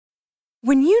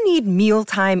When you need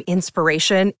mealtime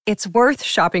inspiration, it's worth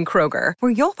shopping Kroger,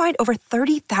 where you'll find over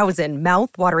 30,000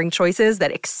 mouth-watering choices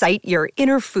that excite your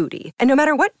inner foodie. And no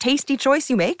matter what tasty choice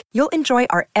you make, you'll enjoy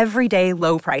our everyday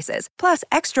low prices, plus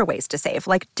extra ways to save,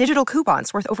 like digital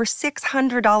coupons worth over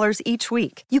 $600 each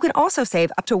week. You can also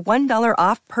save up to $1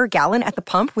 off per gallon at the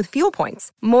pump with fuel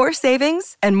points. More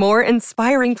savings and more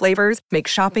inspiring flavors make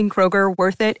shopping Kroger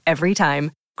worth it every time.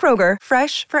 Kroger,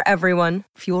 fresh for everyone.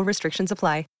 Fuel restrictions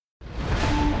apply.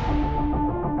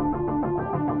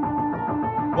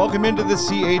 Welcome into the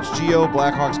CHGO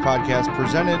Blackhawks podcast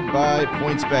presented by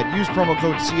PointsBet. Use promo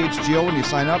code CHGO when you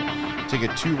sign up to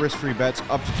get 2 risk-free bets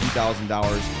up to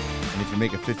 $2,000. And if you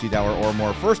make a $50 or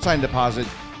more first-time deposit,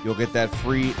 you'll get that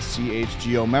free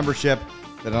CHGO membership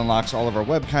that unlocks all of our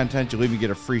web content. You'll even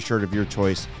get a free shirt of your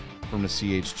choice from the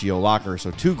CHGO locker.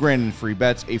 So $2,000 in free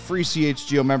bets, a free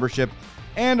CHGO membership,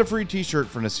 and a free t-shirt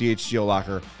from the CHGO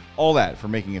locker. All that for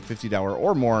making a $50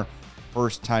 or more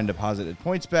first-time deposit at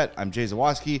PointsBet. I'm Jay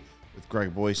Zawoski with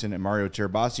Greg Boyson and Mario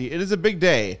Cherabassi. It is a big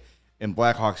day in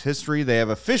Blackhawks history. They have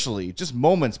officially, just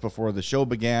moments before the show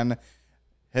began,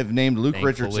 have named Luke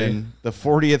Richardson the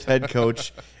 40th head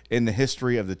coach in the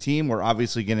history of the team. We're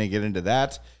obviously going to get into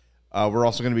that. We're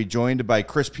also going to be joined by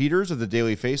Chris Peters of the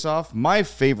Daily Faceoff, my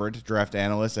favorite draft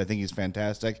analyst. I think he's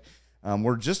fantastic.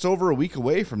 We're just over a week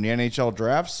away from the NHL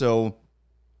draft, so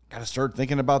got to start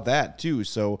thinking about that too.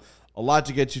 So a lot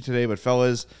to get to today, but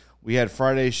fellas, we had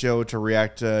Friday's show to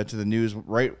react to the news.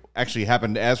 Right, actually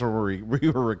happened as we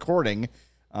were recording,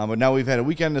 but now we've had a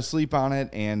weekend to sleep on it,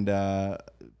 and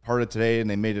part of today, and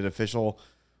they made it official.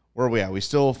 Where are we at? We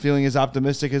still feeling as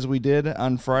optimistic as we did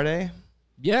on Friday?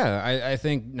 Yeah, I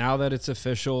think now that it's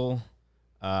official,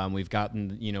 we've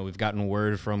gotten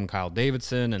word from Kyle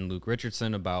Davidson and Luke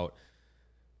Richardson about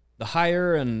the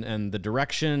hire and the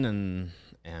direction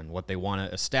and what they want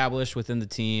to establish within the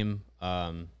team.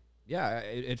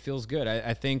 It feels good.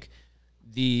 I think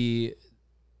the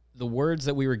words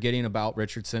that we were getting about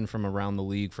Richardson from around the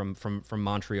league, from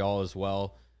Montreal as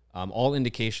well, all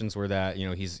indications were that,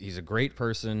 he's a great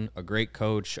person, a great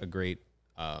coach, a great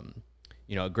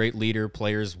leader.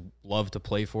 Players love to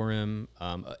play for him.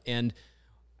 And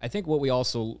I think what we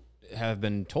also have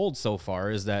been told so far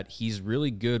is that he's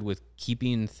really good with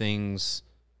keeping things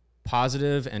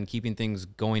positive and keeping things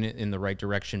going in the right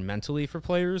direction mentally for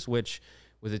players, which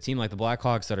with a team like the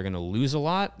Blackhawks that are going to lose a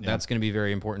lot, that's going to be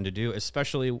very important to do,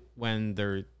 especially when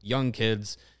they're young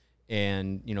kids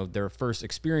and, their first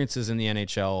experiences in the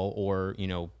NHL or,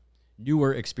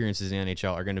 newer experiences in the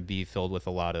NHL are going to be filled with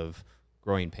a lot of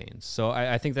growing pains. So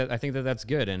I think that that's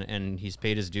good. And he's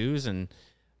paid his dues, and,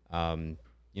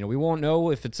 we won't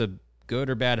know if it's a good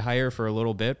or bad hire for a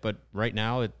little bit, but right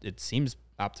now it seems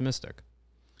optimistic.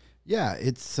 Yeah,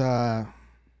 it's all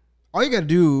you got to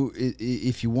do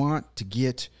if you want to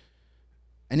get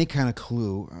any kind of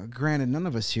clue. Granted, none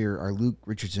of us here are Luke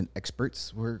Richardson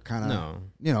experts. We're kind of,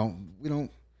 we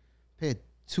don't pay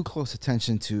too close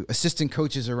attention to assistant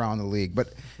coaches around the league.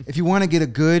 But if you want to get a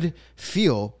good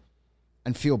feel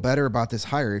and feel better about this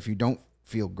hire, if you don't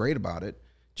feel great about it,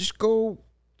 just go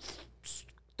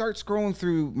start scrolling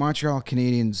through Montreal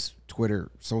Canadiens'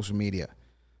 Twitter, social media.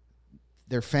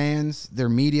 Their fans, their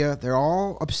media, they're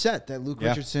all upset that Luke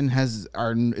Richardson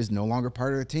is no longer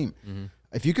part of the team. Mm-hmm.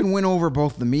 If you can win over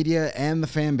both the media and the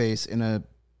fan base in a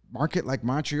market like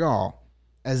Montreal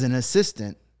as an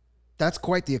assistant, that's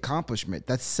quite the accomplishment.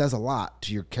 That says a lot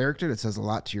to your character. That says a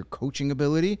lot to your coaching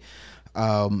ability.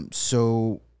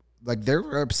 So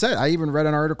they're upset. I even read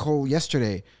an article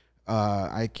yesterday.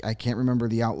 I can't remember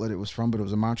the outlet it was from, but it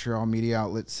was a Montreal media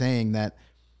outlet saying that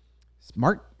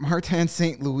Martin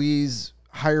St. Louis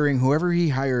hiring whoever he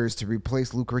hires to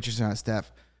replace Luke Richardson on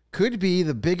staff could be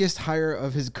the biggest hire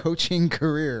of his coaching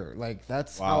career.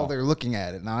 That's how they're looking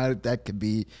at it. Now, that could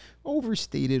be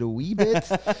overstated a wee bit,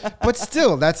 but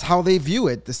still, that's how they view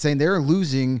it. They're saying they're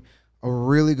losing a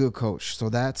really good coach. So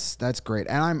that's great.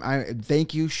 And I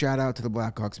thank you. Shout out to the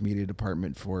Blackhawks media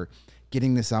department for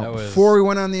getting this out before we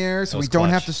went on the air, so we don't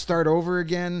have to start over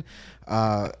again.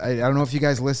 I don't know if you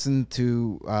guys listened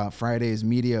to Friday's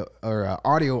media or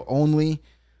audio only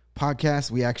podcast.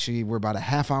 We were about a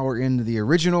half hour into the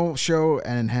original show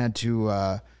and had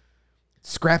to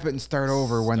scrap it and start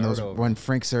over when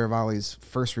Frank Saravalli's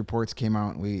first reports came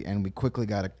out. And we quickly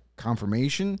got a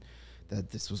confirmation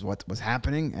that this was what was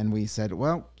happening, and we said,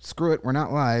 well, screw it, we're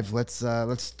not live. Let's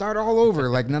start all over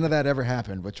like none of that ever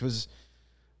happened, which was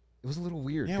It was a little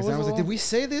weird Yeah, because I was like, did we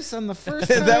say this on the first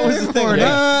time? That was the thing, or yeah.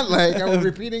 not? Like, are we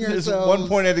repeating There's ourselves? one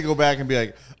point I had to go back and be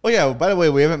like, oh, yeah, by the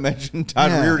way, we haven't mentioned Todd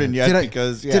Reardon yet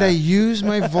Did I use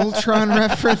my Voltron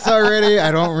reference already? I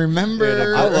don't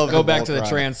remember. I love Go the back to the Voltron.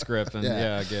 transcript and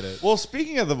I get it. Well,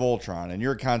 speaking of the Voltron, and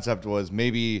your concept was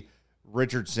maybe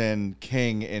Richardson,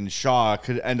 King, and Shaw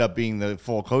could end up being the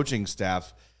full coaching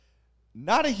staff.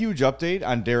 Not a huge update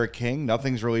on Derek King.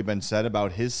 Nothing's really been said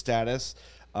about his status.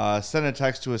 Sent a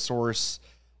text to a source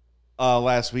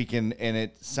last week, and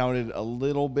it sounded a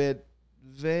little bit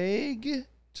vague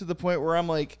to the point where I'm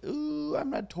like, ooh, I'm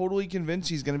not totally convinced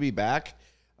he's going to be back.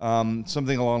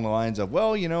 Something along the lines of,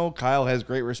 well, Kyle has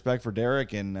great respect for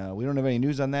Derek, and we don't have any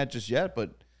news on that just yet, but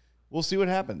we'll see what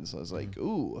happens. I was like,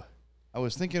 ooh, I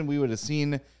was thinking we would have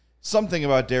seen something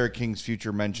about Derek King's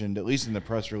future mentioned, at least in the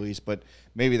press release, but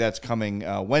maybe that's coming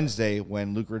Wednesday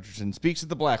when Luke Richardson speaks at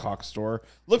the Blackhawks store.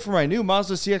 Look for my new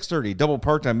Mazda CX-30, double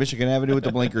parked on Michigan Avenue with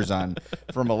the blinkers on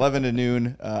from 11 to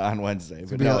noon on Wednesday.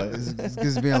 But It's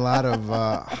going to be a lot of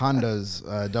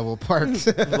Hondas double parked.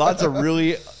 Lots of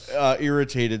really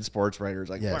irritated sports writers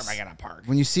like, Yes. where am I going to park?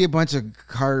 When you see a bunch of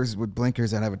cars with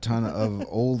blinkers that have a ton of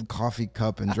old coffee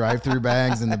cup and drive-through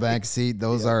bags in the back seat,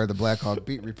 those are the Blackhawk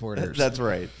beat reporters. That's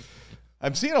right.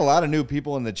 I'm seeing a lot of new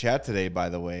people in the chat today, by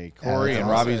the way. Corey and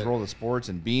awesome. Robbie's World of Sports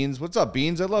and Beans. What's up,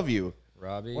 Beans? I love you.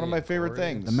 Robbie, One of my favorite Corey.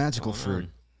 things. The magical fruit.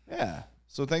 Yeah.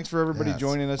 So thanks for everybody Yeah, it's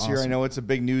joining us here. I awesome. know it's a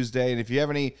big news day. And if you have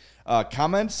any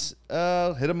comments,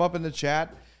 hit them up in the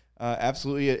chat.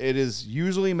 Absolutely. It is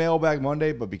usually Mailbag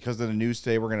Monday, but because of the news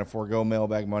today, we're going to forego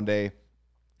Mailbag Monday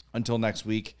until next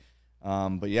week.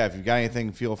 But yeah, if you've got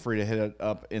anything, feel free to hit it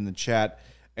up in the chat.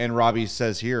 And Robbie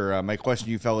says here, my question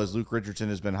to you fellas, Luke Richardson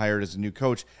has been hired as a new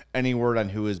coach. Any word on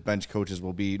who his bench coaches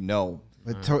will be? No.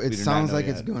 But We it do not sounds know like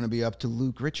yet. it's going to be up to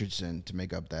Luke Richardson to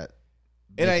make up that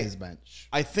And his bench.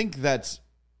 I think that's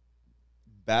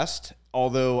best,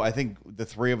 although I think the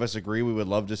three of us agree we would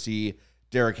love to see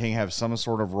Derek King have some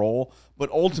sort of role. But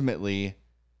ultimately,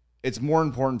 it's more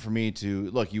important for me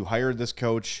to, look, you hired this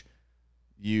coach.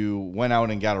 You went out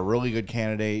and got a really good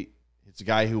candidate. It's a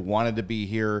guy who wanted to be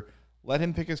here. Let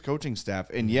him pick his coaching staff.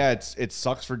 And yeah, it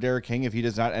sucks for Derek King if he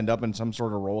does not end up in some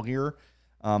sort of role here.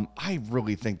 I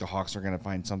really think the Hawks are going to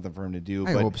find something for him to do.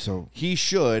 I but hope so.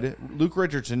 Luke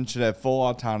Richardson should have full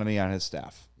autonomy on his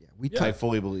staff. I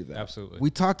fully believe that. Absolutely.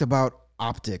 We talked about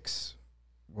optics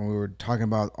when we were talking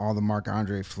about all the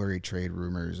Marc-Andre Fleury trade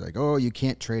rumors. Like, oh, you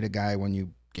can't trade a guy when you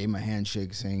gave him a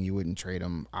handshake saying you wouldn't trade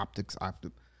him. Optics.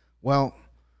 Well,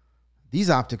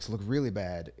 these optics look really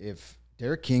bad if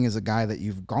Derek King is a guy that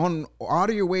you've gone out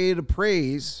of your way to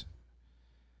praise,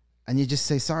 and you just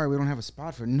say, sorry, we don't have a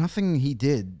spot for him. Nothing he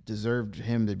did deserved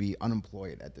him to be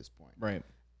unemployed at this point. Right.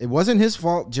 It wasn't his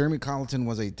fault. Jeremy Colleton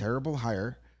was a terrible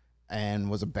hire and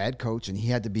was a bad coach, and he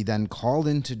had to be then called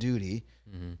into duty,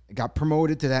 got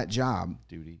promoted to that job.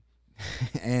 Duty.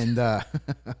 And,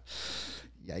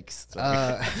 yikes.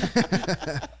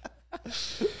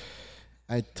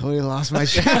 I totally lost my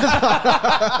train of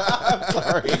thought.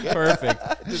 Sorry.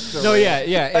 Perfect. No,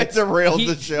 yeah. I derailed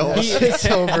the show. It's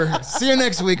over. See you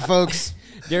next week, folks.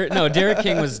 Derek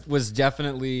King was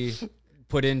definitely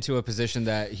put into a position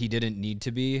that he didn't need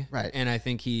to be. Right. And I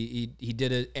think he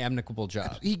did an amicable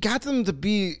job. He got them to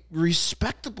be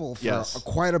respectable for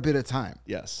quite a bit of time.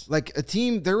 Yes. Like a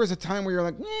team, there was a time where you're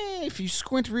like, if you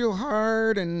squint real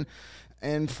hard and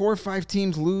 4 or 5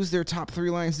 teams lose their top 3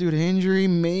 lines due to injury,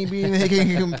 maybe they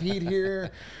can compete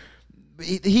here.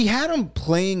 He had them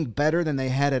playing better than they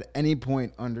had at any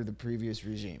point under the previous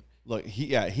regime. Look,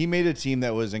 he made a team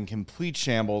that was in complete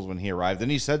shambles when he arrived,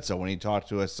 and he said so when he talked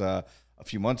to us a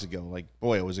few months ago. Like,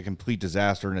 boy, it was a complete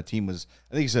disaster, and the team was,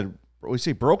 I think he said, we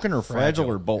say broken or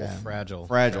fragile or both? Yeah. Fragile,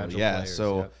 yeah. players,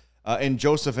 So, and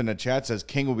Joseph in the chat says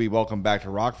King will be welcome back to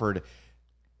Rockford.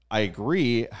 I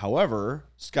agree. However,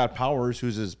 Scott Powers,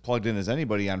 who's as plugged in as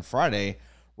anybody on Friday,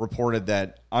 reported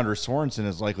that Anders Sorensen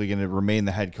is likely going to remain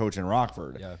the head coach in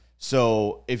Rockford. Yeah.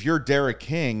 So if you're Derek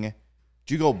King,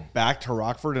 do you go back to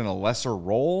Rockford in a lesser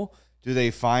role? Do they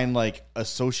find like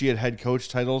associate head coach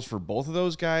titles for both of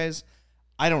those guys?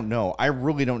 I don't know. I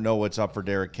really don't know what's up for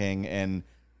Derek King. And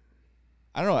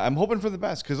I don't know. I'm hoping for the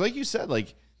best because like you said,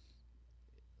 like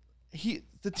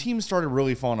the team started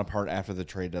really falling apart after the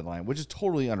trade deadline, which is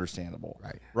totally understandable.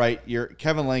 Right.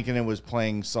 Kevin Lankinen was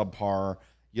playing subpar.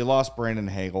 You lost Brandon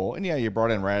Hagel. And yeah, you brought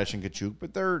in Radish and Kachuk,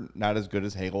 but they're not as good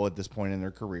as Hagel at this point in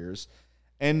their careers.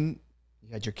 And you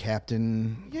had your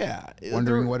captain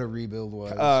wondering what a rebuild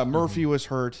was. Murphy was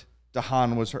hurt.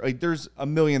 DeHaan was hurt. Like, there's a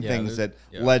million things that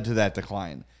led to that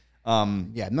decline.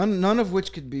 None of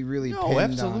which could be really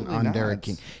pinned on Derek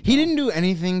King. He didn't do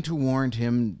anything to warrant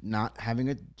him not having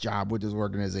a job with his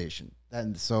organization.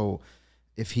 And so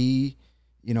if he,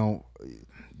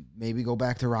 maybe go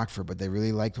back to Rockford, but they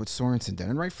really liked what Sorensen did,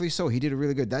 and rightfully so. He did a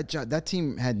really good. That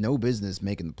team had no business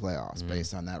making the playoffs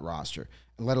based on that roster,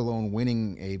 let alone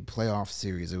winning a playoff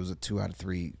series. It was a 2 out of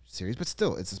 3 series, but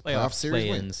still, it's a playoff series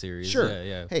win. Series. Sure.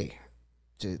 Yeah. Hey,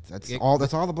 that's all the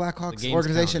Blackhawks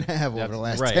organization have over the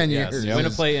last 10 years. Win a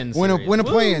play-in series. Win a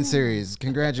play-in series.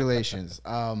 Congratulations.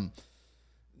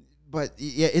 But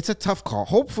yeah, it's a tough call.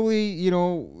 Hopefully,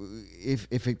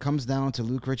 if it comes down to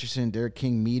Luke Richardson and Derek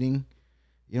King meeting,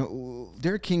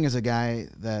 Derek King is a guy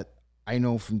that I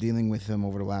know from dealing with him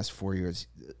over the last 4 years,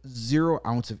 0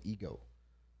 ounce of ego.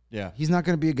 Yeah. He's not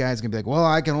going to be a guy that's going to be like, well,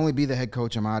 I can only be the head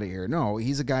coach. I'm out of here. No,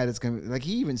 he's a guy that's going to, like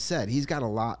he even said, he's got a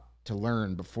lot to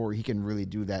learn before he can really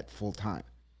do that full time.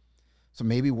 So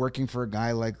maybe working for a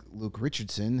guy like Luke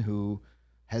Richardson, who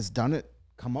has done it,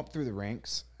 come up through the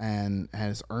ranks, and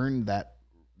has earned that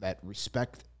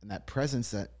respect and that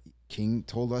presence that King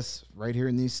told us right here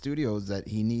in these studios that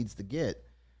he needs to get.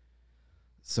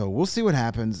 So we'll see what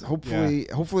happens. Hopefully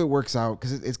it works out,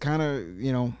 because it's kind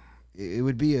of, it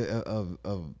would be a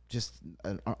just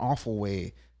an awful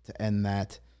way to end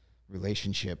that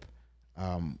relationship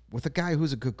with a guy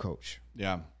who's a good coach.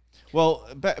 Yeah. Well,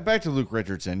 back to Luke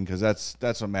Richardson, because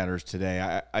that's what matters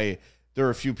today. There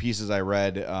are a few pieces I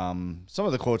read, some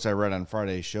of the quotes I read on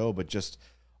Friday's show, but just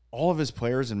all of his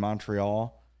players in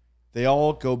Montreal, they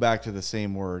all go back to the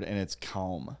same word, and it's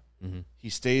calm. Mm-hmm. He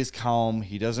stays calm.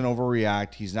 He doesn't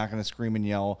overreact. He's not going to scream and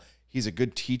yell. He's a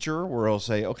good teacher where he'll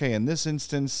say, okay, in this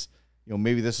instance,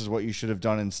 maybe this is what you should have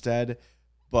done instead.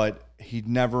 But he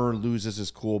never loses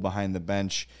his cool behind the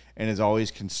bench and is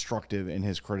always constructive in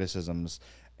his criticisms.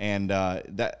 And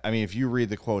if you read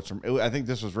the quotes I think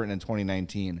this was written in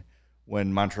 2019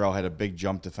 when Montreal had a big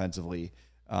jump defensively.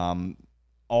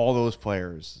 All those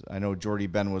players, I know Jordy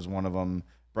Ben was one of them.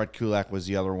 Brett Kulak was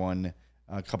the other one.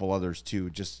 A couple others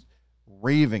too, just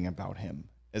raving about him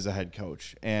as a head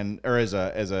coach or as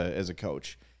a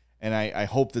coach. And I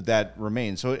hope that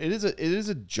remains. So it is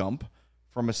a jump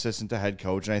from assistant to head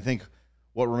coach. And I think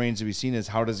what remains to be seen is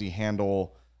how does he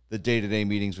handle the day-to-day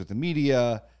meetings with the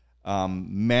media,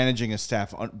 managing a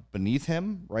staff beneath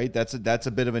him, right? That's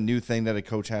a bit of a new thing that a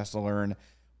coach has to learn.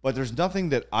 But there's nothing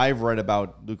that I've read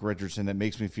about Luke Richardson that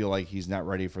makes me feel like he's not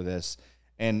ready for this.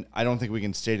 And I don't think we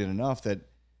can state it enough that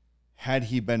had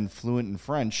he been fluent in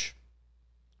French,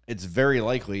 it's very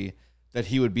likely that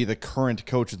he would be the current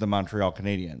coach of the Montreal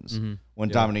Canadiens. When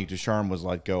Dominique Ducharme was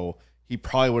let go, he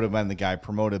probably would have been the guy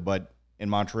promoted. But in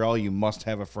Montreal, you must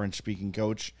have a French-speaking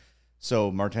coach.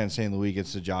 So Martin St. Louis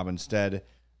gets the job instead.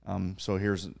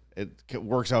 So it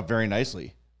works out very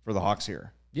nicely for the Hawks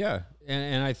here. Yeah,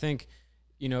 and I think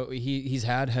he's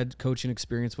had head coaching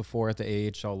experience before at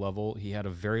the AHL level. He had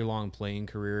a very long playing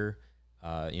career.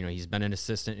 He's been an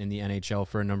assistant in the NHL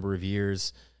for a number of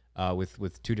years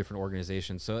with 2 different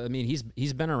organizations. So I mean,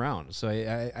 he's been around. So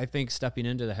I think stepping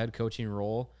into the head coaching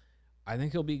role, I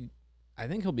think he'll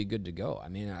be good to go. I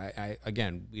mean,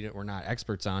 we're not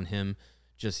experts on him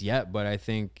just yet, but I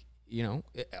think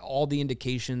all the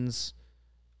indications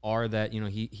are that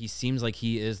he seems like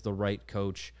he is the right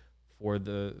coach for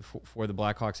the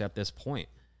Blackhawks at this point.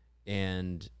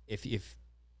 And if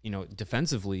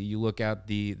defensively, you look at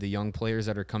the young players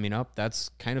that are coming up, that's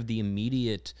kind of the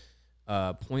immediate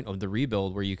point of the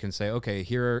rebuild where you can say, okay,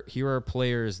 here are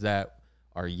players that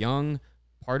are young,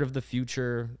 part of the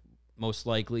future, most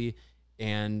likely,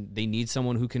 and they need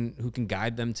someone who can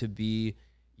guide them to be,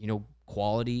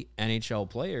 quality NHL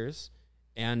players.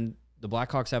 And the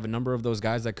Blackhawks have a number of those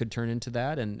guys that could turn into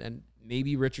that, and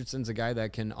maybe Richardson's a guy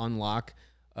that can unlock.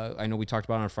 I know we talked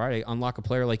about it on Friday, unlock a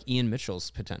player like Ian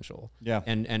Mitchell's potential. Yeah.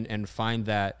 And find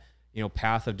that,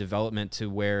 path of development to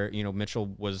where, Mitchell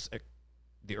was,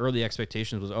 the early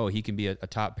expectations was, he can be a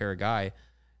top pair guy.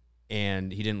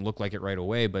 And he didn't look like it right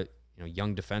away, but,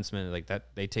 young defensemen like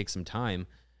that, they take some time.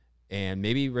 And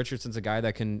maybe Richardson's a guy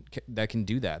that can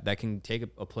do that can take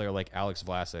a player like Alex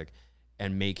Vlasic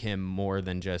and make him more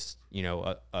than just,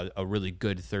 a really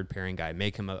good third pairing guy,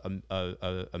 make him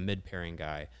a mid pairing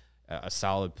guy, a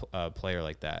solid player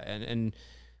like that, and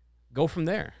go from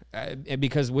there.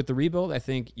 Because with the rebuild, I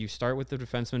think you start with the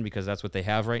defenseman because that's what they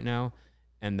have right now,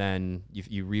 and then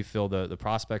you refill the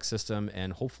prospect system,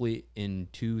 and hopefully in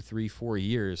 2, 3, 4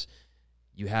 years,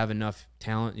 you have enough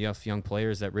talent, you have young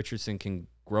players that Richardson can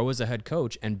grow as a head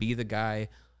coach and be the guy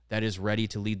that is ready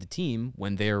to lead the team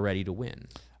when they are ready to win.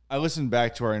 I listened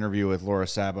back to our interview with Laura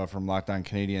Saba from Locked On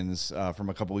Canadiens from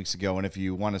a couple weeks ago, and if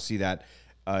you want to see that,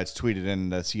 It's tweeted in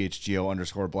the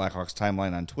CHGO_Blackhawks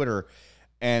timeline on Twitter.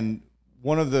 And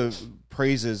one of the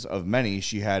praises of many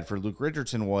she had for Luke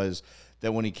Richardson was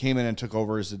that when he came in and took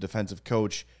over as the defensive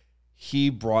coach, he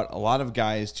brought a lot of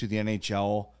guys to the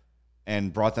NHL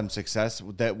and brought them success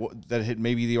that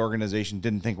maybe the organization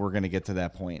didn't think we're going to get to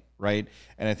that point, right?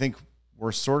 And I think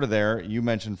we're sort of there. You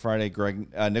mentioned Friday,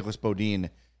 Greg. Nicholas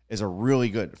Bodine is a really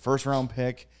good first-round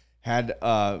pick. Had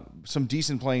some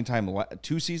decent playing time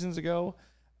 2 seasons ago.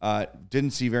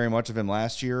 Didn't see very much of him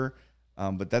last year,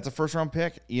 but that's a first-round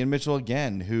pick. Ian Mitchell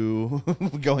again, who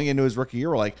going into his rookie year,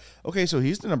 we're like, okay, so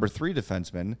he's the number 3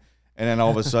 defenseman, and then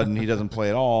all of a sudden he doesn't play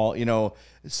at all. You know,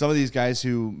 some of these guys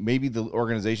who maybe the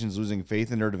organization's losing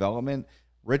faith in their development.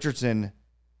 Richardson,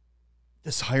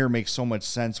 this hire makes so much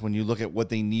sense when you look at what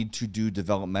they need to do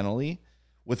developmentally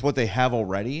with what they have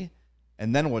already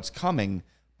and then what's coming,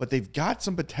 but they've got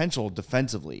some potential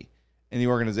defensively in the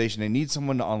organization. They need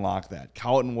someone to unlock that.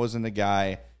 Cowton wasn't the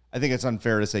guy. I think it's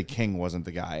unfair to say King wasn't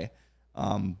the guy.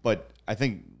 But I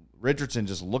think Richardson,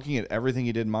 just looking at everything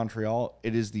he did in Montreal,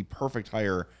 it is the perfect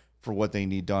hire for what they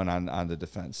need done on the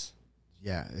defense.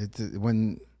 Yeah,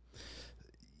 when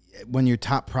your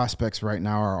top prospects right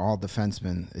now are all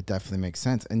defensemen, it definitely makes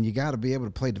sense. And you got to be able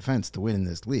to play defense to win in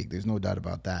this league. There's no doubt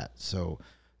about that. So,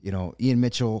 you know, Ian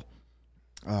Mitchell,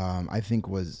 I think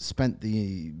spent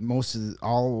the most of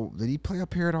all. Did he play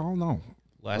up here at all? No.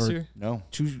 Last year? No.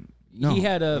 No. He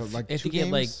had I think he had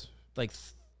like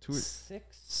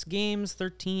 6 games,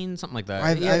 13, something like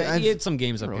that. He had some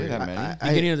games up here.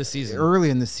 Beginning of the season. Early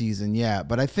in the season, yeah.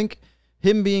 But I think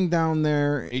him being down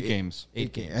there. 8 games.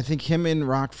 I think him in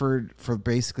Rockford for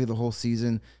basically the whole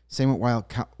season. Same with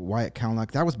Wyatt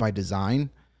Kalynuk. That was by design.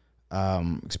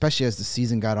 Especially as the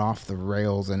season got off the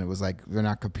rails and it was like they're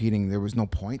not competing. There was no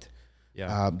point.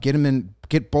 Yeah.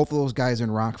 Get both of those guys in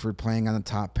Rockford playing on the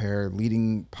top pair,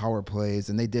 leading power plays,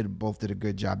 and they both did a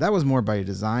good job. That was more by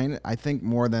design, I think,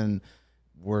 more than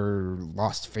we're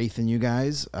lost faith in you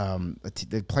guys.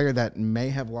 The player that may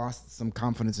have lost some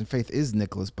confidence and faith is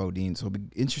Nicholas Bodine. So it'll be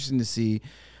interesting to see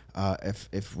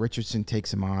if Richardson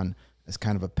takes him on as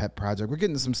kind of a pet project. We're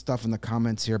getting some stuff in the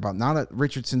comments here about now that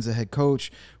Richardson's a head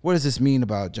coach, what does this mean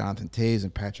about Jonathan Toews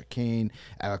and Patrick Kane,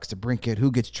 Alex DeBrincat,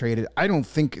 who gets traded? I don't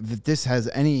think that this has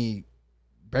any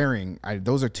bearing.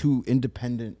 Those are 2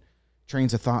 independent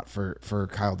trains of thought for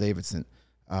Kyle Davidson.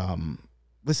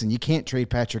 Listen, you can't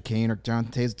trade Patrick Kane or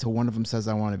Jonathan Toews until one of them says,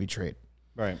 I want to be traded.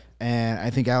 Right. And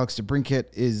I think Alex DeBrincat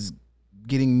is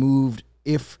getting moved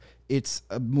if it's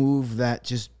a move that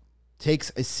just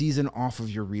takes a season off of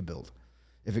your rebuild.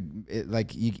 I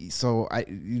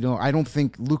don't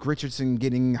think Luke Richardson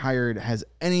getting hired has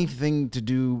anything to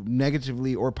do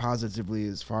negatively or positively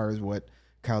as far as what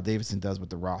Kyle Davidson does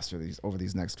with the roster over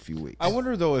these next few weeks. I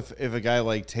wonder though if a guy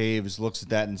like Toews looks at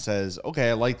that and says, "Okay,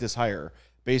 I like this hire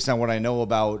based on what I know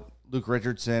about Luke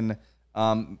Richardson."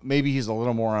 Maybe he's a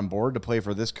little more on board to play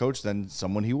for this coach than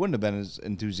someone he wouldn't have been as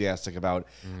enthusiastic about.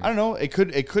 I don't know. It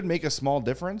could make a small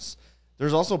difference.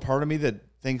 There's also part of me that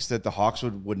thinks that the Hawks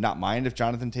would not mind if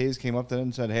Jonathan Toews came up to them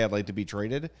and said, "Hey, I'd like to be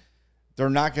traded." They're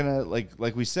not going to,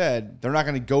 like we said, they're not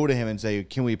going to go to him and say,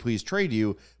 "Can we please trade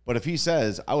you?" But if he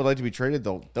says, "I would like to be traded,"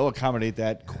 they'll accommodate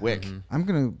that quick. Mm-hmm. I'm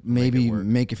going to maybe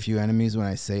make a few enemies when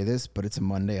I say this, but it's a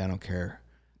Monday. I don't care.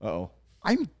 Uh-oh.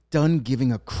 I'm done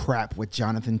giving a crap what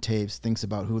Jonathan Toews thinks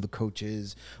about who the coach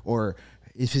is or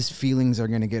if his feelings are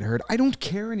going to get hurt. I don't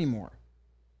care anymore.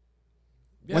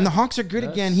 Yeah, when the Hawks are good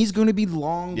again, he's going to be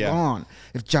long gone.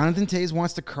 If Jonathan Toews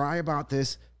wants to cry about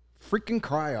this, freaking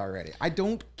cry already. I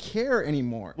don't care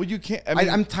anymore. Well, you can't.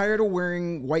 I'm tired of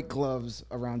wearing white gloves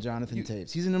around Jonathan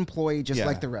Toews. He's an employee just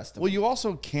like the rest of them. Well, you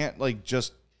also can't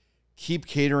just keep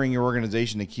catering your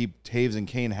organization to keep Toews and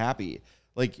Kane happy.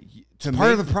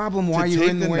 Part of the problem why you're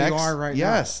in where you are right now.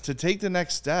 Yes, to take the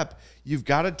next step, you've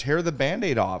got to tear the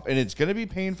Band-Aid off. And it's going to be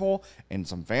painful, and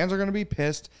some fans are going to be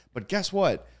pissed. But guess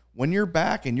what? When you're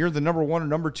back and you're the number 1 or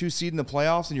number 2 seed in the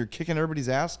playoffs and you're kicking everybody's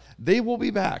ass, they will be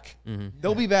back. Mm-hmm.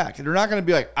 They'll be back. And they're not going to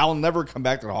be like, "I'll never come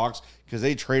back to the Hawks because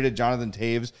they traded Jonathan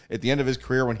Toews at the end of his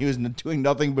career when he was doing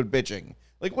nothing but bitching."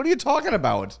 What are you talking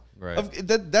about? Right.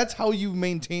 That's how you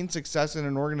maintain success in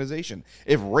an organization.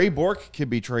 If Ray Bourque can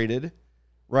be traded,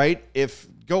 right?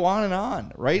 Go on and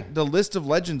on, right? The list of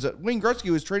legends. Wayne Gretzky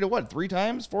was traded, 3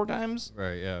 times, 4 times?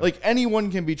 Right, yeah. Anyone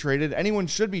can be traded. Anyone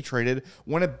should be traded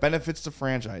when it benefits the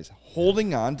franchise.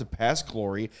 Holding on to past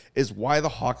glory is why the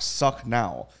Hawks suck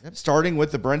now. Yep. Starting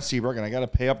with the Brent Seabrook, and I got to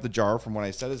pay up the jar from when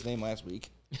I said his name last week.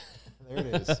 There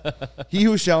it is. He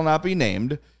who shall not be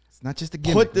named. It's not just a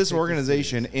gimmick. Put this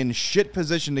organization in shit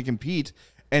position to compete,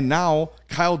 and now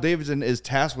Kyle Davidson is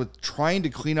tasked with trying to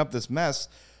clean up this mess.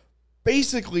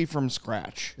 basically from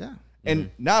scratch. Yeah.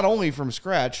 And not only from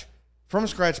scratch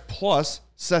plus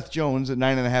Seth Jones at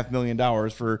 $9.5 million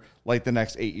for like the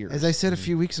next 8 years. As I said a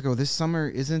few weeks ago, this summer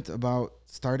isn't about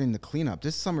starting the cleanup.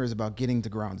 This summer is about getting to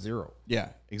ground zero. Yeah,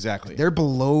 exactly. They're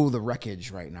below the wreckage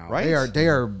right now. Right. They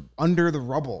are under the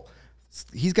rubble.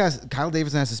 Kyle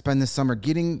Davidson has to spend this summer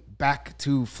getting back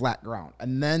to flat ground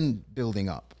and then building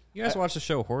up. You guys watch the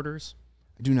show Hoarders?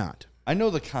 I do not. I know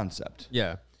the concept.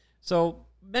 Yeah. So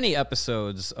many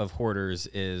episodes of Hoarders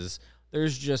is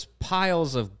there's just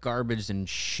piles of garbage and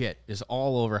shit is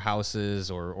all over houses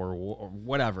or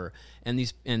whatever,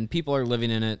 and people are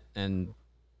living in it, and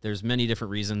there's many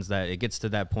different reasons that it gets to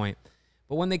that point.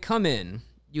 But when they come in,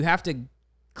 you have to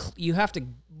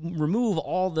remove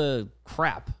all the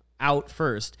crap out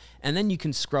first, and then you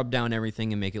can scrub down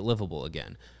everything and make it livable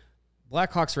again.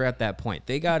 Blackhawks are at that point.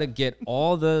 They got to get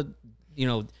all the,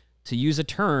 to use a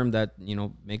term that,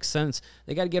 makes sense,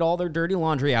 they got to get all their dirty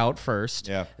laundry out first.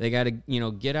 Yeah. They got to,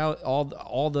 get out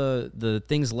all the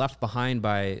things left behind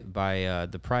by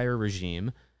the prior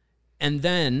regime. And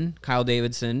then Kyle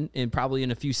Davidson, probably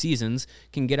in a few seasons,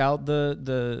 can get out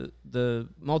the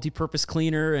multi-purpose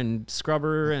cleaner and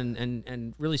scrubber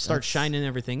and really start shining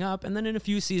everything up. And then in a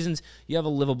few seasons, you have a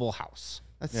livable house.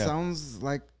 That sounds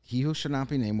like he who should not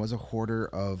be named was a hoarder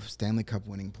of Stanley Cup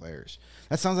winning players.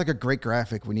 That sounds like a great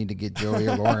graphic we need to get Joey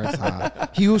or Lawrence on.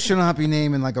 He who should not be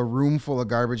named in like a room full of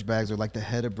garbage bags, or like the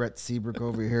head of Brett Seabrook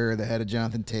over here, the head of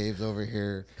Jonathan Taves over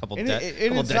here. Couple And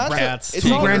dead cats. It's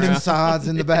Two all- Brandon Sods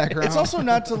in the background. It's also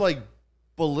not to like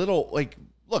belittle, like,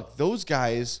 look, those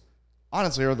guys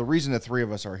honestly are the reason the three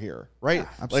of us are here, right? Yeah,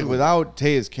 absolutely. Like without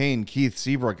Taves, Kane, Keith,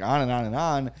 Seabrook, on and on and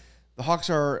on, the Hawks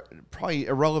are probably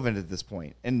irrelevant at this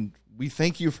point. And we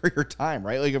thank you for your time,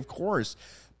 right? Like, of course.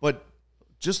 But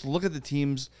just look at the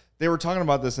teams. They were talking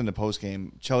about this in the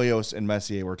postgame. Chelios and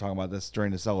Messier were talking about this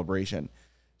during the celebration,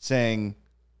 saying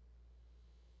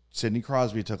Sidney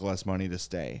Crosby took less money to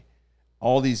stay.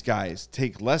 All these guys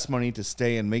take less money to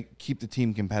stay and keep the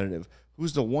team competitive.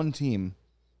 Who's the one team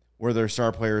where their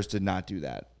star players did not do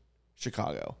that?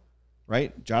 Chicago,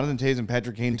 right? Jonathan Taves and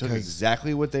Patrick Kane took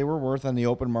exactly what they were worth on the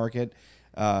open market.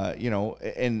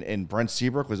 And Brent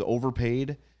Seabrook was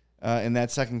overpaid in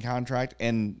that second contract,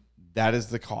 and that is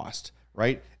the cost,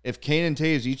 right? If Kane and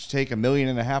Taves each take $1.5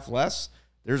 million less,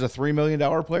 there's a $3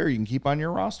 million player you can keep on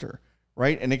your roster,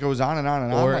 right? And it goes on and on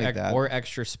and on like that. Or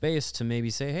extra space to maybe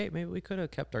say, hey, maybe we could have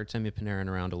kept Artemi Panarin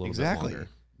around a little bit longer.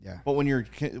 Yeah. But when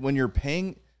you're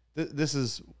paying, this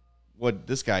is what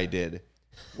this guy did,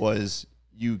 was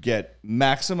you get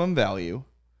maximum value,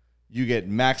 you get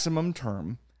maximum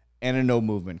term, and a no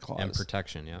movement clause. And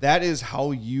protection, yeah. That is how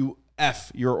you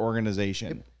F your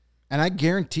organization. And I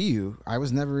guarantee you, I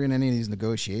was never in any of these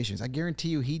negotiations. I guarantee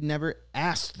you, he never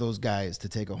asked those guys to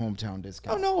take a hometown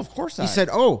discount. Oh, no, of course not. He said,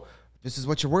 "Oh, this is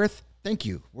what you're worth. Thank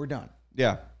you. We're done."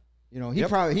 Yeah.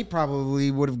 He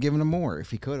probably would have given him more if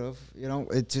he could have.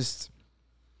 It's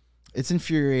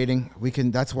infuriating.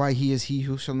 That's why he is he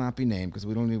who shall not be named, because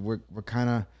we're kind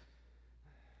of.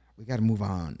 We got to move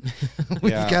on.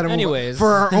 Anyways, for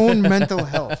our own mental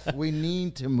health, we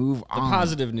need to move on. The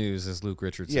positive news is Luke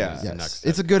Richardson is the next step.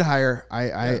 It's a good hire.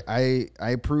 I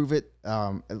approve it.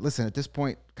 Listen, at this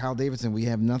point, Kyle Davidson, we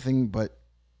have nothing but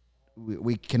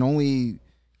we can only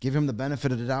give him the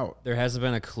benefit of the doubt. There hasn't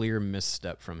been a clear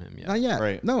misstep from him yet. Not yet.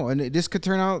 Right. No, and this could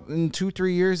turn out in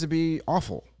 2-3 years to be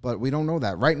awful, but we don't know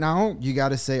that. Right now, you got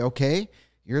to say, okay,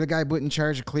 you're the guy put in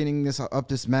charge of cleaning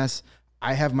this mess.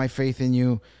 I have my faith in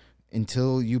you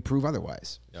until you prove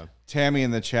otherwise. Yeah. Tammy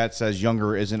in the chat says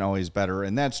younger isn't always better,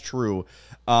 and that's true.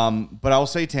 But I'll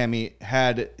say, Tammy,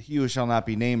 had he who shall not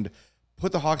be named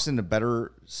put the Hawks in a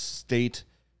better state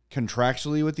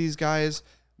contractually with these guys,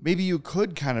 maybe you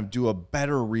could kind of do a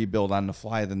better rebuild on the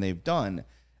fly than they've done.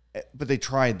 But they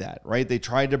tried that, right? They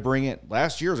tried to bring it.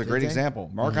 Last year was a great example.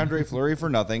 Marc-Andre Fleury for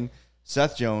nothing,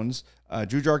 Seth Jones,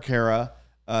 Jujhar Khaira.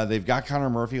 They've got Connor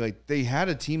Murphy. Like, they had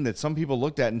a team that some people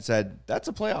looked at and said, that's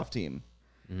a playoff team.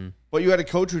 Mm-hmm. But you had a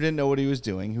coach who didn't know what he was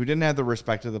doing, who didn't have the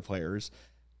respect of the players,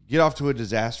 get off to a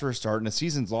disastrous start, and the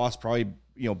season's lost probably,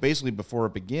 basically before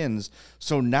it begins.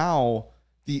 So now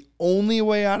the only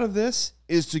way out of this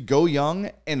is to go young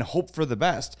and hope for the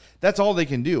best. That's all they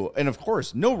can do. And of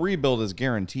course, no rebuild is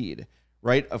guaranteed,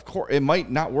 right? Of course, it might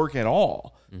not work at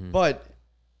all, but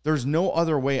there's no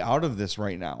other way out of this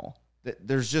right now.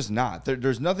 There's just not.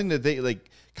 There's nothing that they,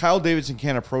 like, Kyle Davidson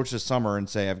can't approach this summer and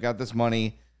say, I've got this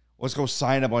money, let's go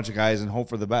sign a bunch of guys and hope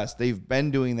for the best. They've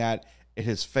been doing that. It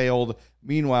has failed.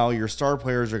 Meanwhile, your star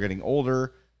players are getting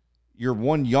older. Your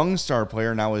one young star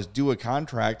player now is due a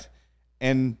contract,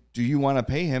 and do you want to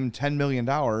pay him $10 million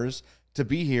to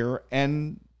be here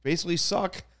and basically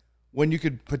suck when you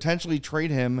could potentially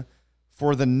trade him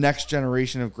for the next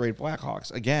generation of great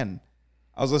Blackhawks. Again,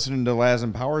 I was listening to Laz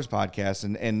and Powers podcast,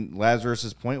 and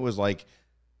Lazarus's point was like,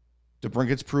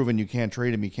 DeBrincat's proven you can't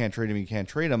trade him, you can't trade him, you can't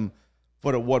trade him.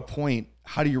 But at what point,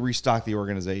 how do you restock the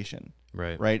organization?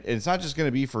 Right. And it's not just going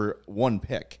to be for one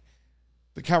pick.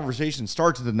 The conversation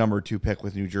starts at the number 2 pick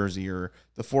with New Jersey or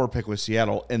the 4 pick with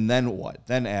Seattle, and then what?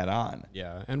 Then add on.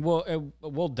 Yeah, and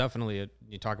we'll definitely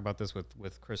you talk about this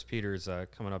with Chris Peters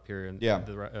coming up here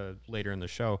later in the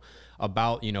show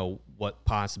about what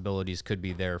possibilities could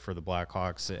be there for the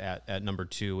Blackhawks at number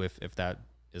 2 if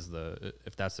that's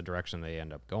the direction they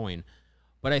end up going.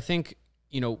 But I think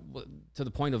to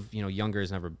the point of younger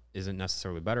isn't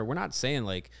necessarily better. We're not saying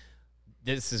like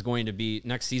this is going to be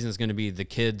next season is going to be the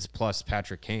kids plus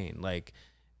Patrick Kane. Like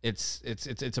it's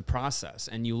a process.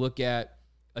 And you look at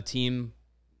a team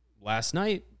last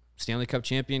night, Stanley Cup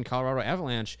champion Colorado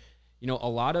Avalanche,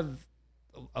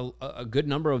 a good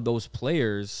number of those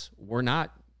players were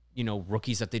not,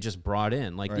 rookies that they just brought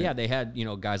in. Like, right. Yeah, they had,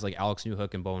 guys like Alex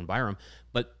Newhook and Bowen Byram,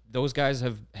 but those guys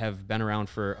have been around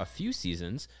for a few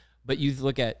seasons. But you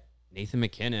look at Nathan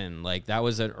McKinnon, like that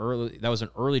was an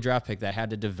early draft pick that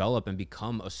had to develop and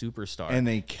become a superstar. And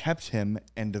they kept him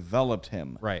and developed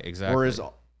him. Right, exactly. Whereas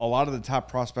a lot of the top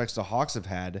prospects the Hawks have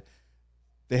had,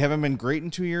 they haven't been great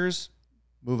in 2 years.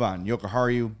 Move on.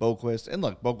 Jokiharju, Boquist. And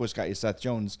look, Boquist got you Seth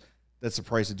Jones. That's the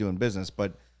price of doing business.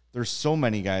 But there's so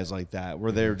many guys like that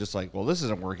where they're just like, well, this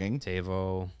isn't working.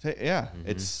 Tavo.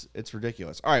 It's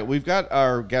ridiculous. All right, we've got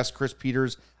our guest, Chris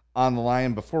Peters, on the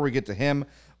line. Before we get to him,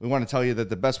 we want to tell you that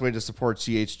the best way to support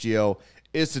CHGO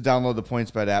is to download the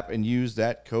PointsBet app and use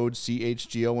that code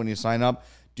CHGO when you sign up.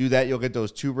 Do that, you'll get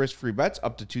those 2 risk-free bets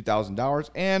up to $2,000.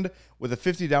 And with a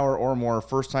 $50 or more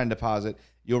first-time deposit,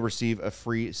 you'll receive a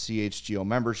free CHGO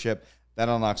membership. That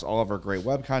unlocks all of our great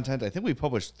web content. I think we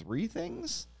published 3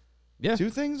 things? Yeah. 2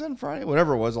 things on Friday?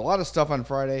 Whatever it was. A lot of stuff on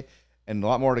Friday and a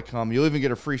lot more to come. You'll even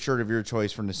get a free shirt of your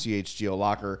choice from the CHGO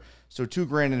locker. So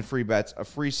 $2,000 in free bets, a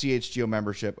free CHGO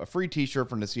membership, a free t-shirt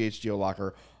from the CHGO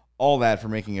locker, all that for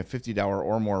making a $50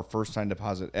 or more first-time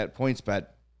deposit at PointsBet.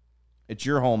 It's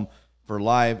your home for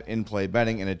live in-play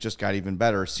betting, and it just got even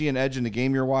better. See an edge in the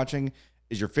game you're watching?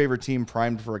 Is your favorite team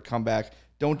primed for a comeback?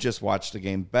 Don't just watch the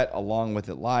game. Bet along with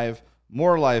it live.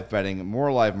 More live betting,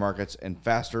 more live markets, and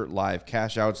faster live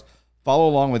cash outs. Follow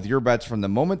along with your bets from the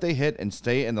moment they hit and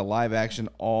stay in the live action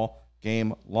all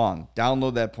game long.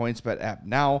 Download that PointsBet app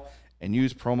now and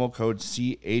use promo code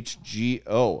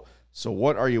CHGO. So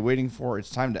what are you waiting for? It's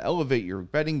time to elevate your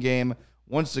betting game.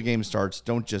 Once the game starts,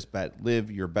 don't just bet. Live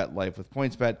your bet life with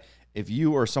PointsBet. If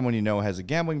you or someone you know has a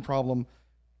gambling problem,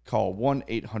 call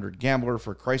 1-800-GAMBLER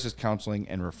for crisis counseling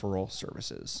and referral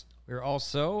services. We're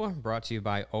also brought to you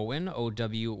by Owyn.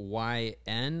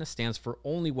 OWYN stands for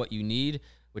Only What You Need,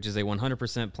 which is a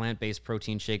 100% plant-based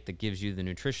protein shake that gives you the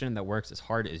nutrition that works as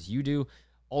hard as you do.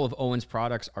 All of Owyn's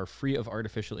products are free of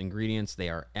artificial ingredients. They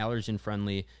are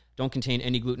allergen-friendly, don't contain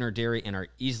any gluten or dairy, and are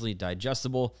easily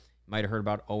digestible. You might have heard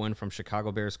about Owyn from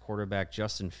Chicago Bears quarterback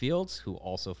Justin Fields, who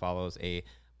also follows a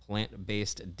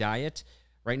plant-based diet.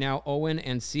 Right now, Owyn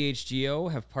and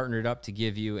CHGO have partnered up to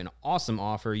give you an awesome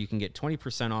offer. You can get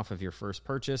 20% off of your first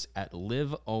purchase at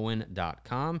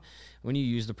liveowyn.com when you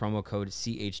use the promo code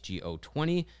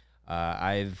CHGO20.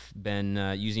 I've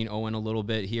been using Owyn a little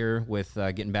bit here with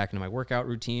getting back into my workout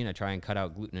routine. I try and cut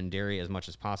out gluten and dairy as much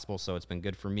as possible, so it's been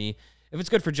good for me. If it's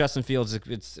good for Justin Fields,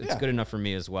 it's good enough for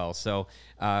me as well. So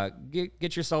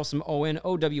get yourself some Owyn,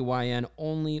 OWYN,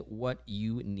 only what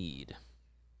you need.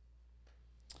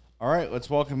 All right, let's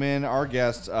welcome in our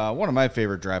guest, one of my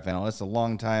favorite draft analysts, a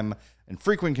longtime and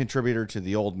frequent contributor to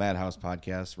the old Madhouse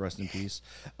podcast, rest in peace,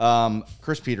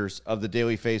 Chris Peters of the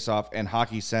Daily Faceoff and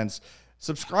Hockey Sense.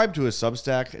 Subscribe to his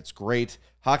Substack. It's great.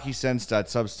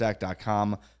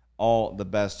 hockeysense.substack.com. All the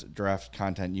best draft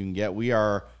content you can get. We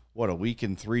are, a week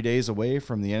and 3 days away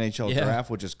from the NHL draft,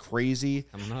 which is crazy.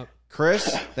 Coming up.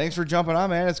 Chris, thanks for jumping on,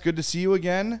 man. It's good to see you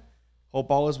again. Hope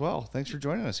all is well. Thanks for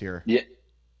joining us here.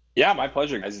 Yeah, my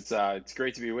pleasure, guys. It's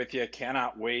great to be with you.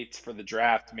 Cannot wait for the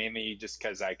draft, mainly just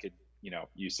because I could,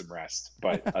 use some rest.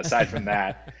 But aside from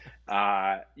that,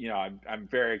 I'm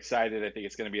very excited. I think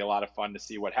it's going to be a lot of fun to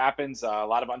see what happens. A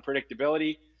lot of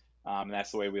unpredictability, and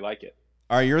that's the way we like it.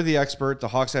 All right, you're the expert. The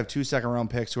Hawks have 2 second-round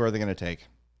picks. Who are they going to take?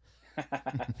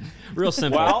 Real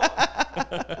simple.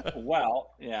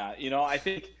 Well, yeah. I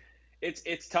think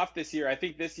it's tough this year. I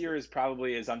think this year is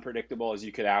probably as unpredictable as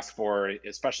you could ask for,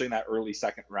 especially in that early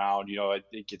second round. I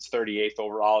think it's 38th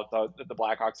overall that the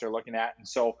Blackhawks are looking at, and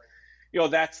so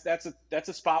that's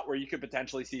a spot where you could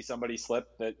potentially see somebody slip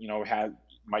that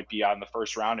might be on the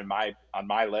first round on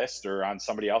my list or on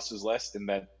somebody else's list, and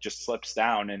that just slips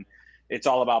down. And it's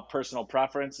all about personal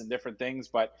preference and different things.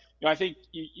 But I think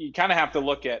you kind of have to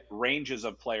look at ranges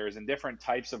of players and different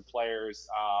types of players.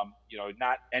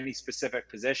 Not any specific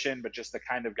position, but just the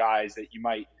kind of guys that you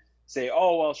might say,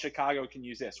 oh, well, Chicago can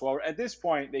use this. Well, at this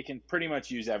point, they can pretty much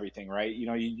use everything, right?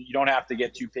 You don't have to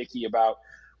get too picky about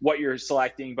what you're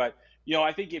selecting. But,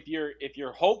 I think if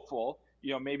you're hopeful,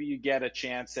 maybe you get a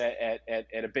chance at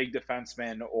a big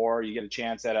defenseman, or you get a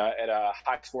chance at a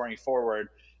high scoring forward.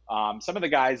 Some of the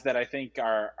guys that I think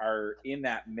are in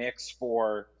that mix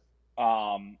for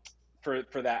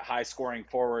that high scoring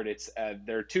forward,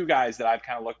 there are two guys that I've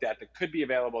kind of looked at that could be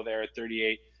available there at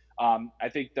 38. I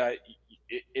think that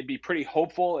it'd be pretty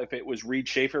hopeful if it was Reed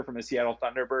Schaefer from the Seattle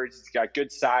Thunderbirds. He's got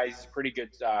good size, he's pretty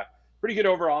good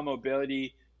overall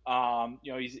mobility.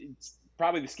 He's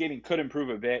probably the skating could improve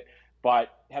a bit, but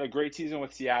had a great season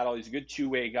with Seattle. He's a good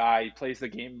two-way guy. He plays the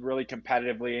game really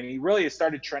competitively, and he really has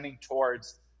started trending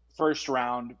towards first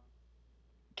round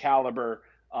caliber.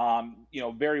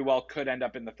 Very well could end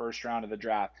up in the first round of the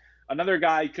draft. Another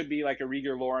guy could be like a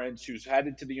Rieger Lawrence, who's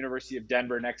headed to the University of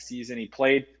Denver next season. He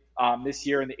played this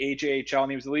year in the AJHL,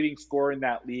 and he was the leading scorer in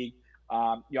that league.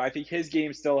 I think his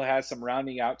game still has some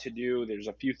rounding out to do. There's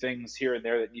a few things here and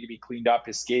there that need to be cleaned up,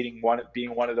 his skating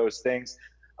being one of those things.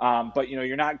 But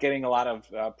you're not getting a lot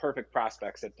of perfect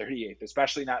prospects at 38th,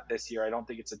 especially not this year. I don't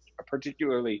think it's a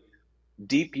particularly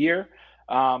deep year.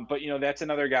 But that's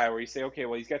another guy where you say, okay,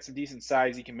 well, he's got some decent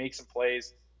size. He can make some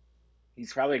plays.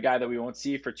 He's probably a guy that we won't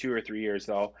see for 2 or 3 years,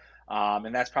 though.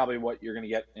 And that's probably what you're going to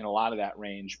get in a lot of that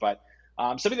range. But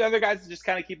some of the other guys to just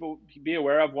kind of be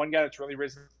aware of. One guy that's really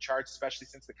risen the charts, especially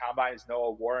since the combine, is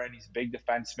Noah Warren. He's a big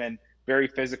defenseman, very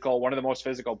physical, one of the most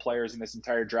physical players in this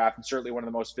entire draft, and certainly one of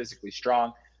the most physically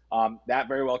strong. That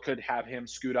very well could have him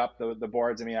scoot up the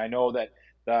boards. I mean, I know that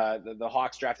the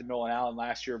Hawks drafted Nolan Allen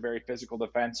last year, a very physical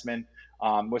defenseman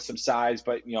with some size,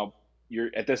 but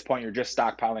you're at this point you're just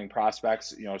stockpiling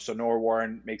prospects. So Noah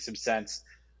Warren makes some sense.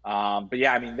 But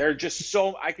yeah, I mean, they're just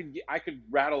so I could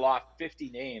rattle off 50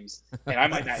 names and I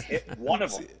might not hit one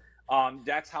of them.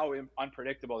 That's how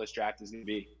unpredictable this draft is going to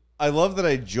be. I love that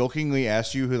I jokingly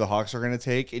asked you who the Hawks are going to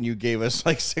take, and you gave us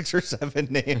like 6 or 7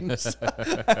 names.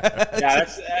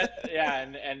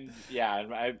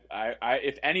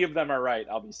 If any of them are right,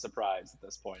 I'll be surprised at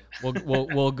this point.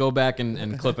 We'll go back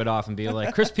and clip it off and be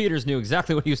like, Chris Peters knew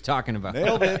exactly what he was talking about.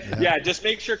 Nailed it. Yeah, just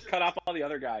make sure cut off all the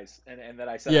other guys, and that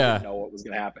I said I didn't know what was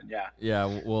going to happen. Yeah,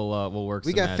 we'll work.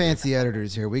 We got fancy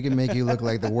editors here. We can make you look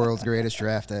like the world's greatest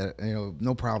draft.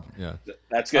 No problem. Yeah,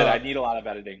 that's good. I need a lot of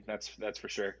editing. That's for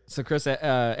sure. So Chris,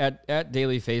 at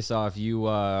Daily Faceoff,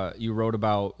 you wrote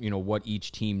about what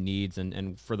each team needs,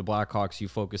 and for the Blackhawks, you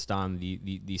focused on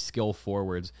the skill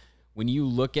forwards. When you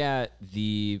look at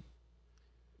that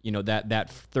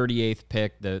 38th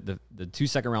pick, the 2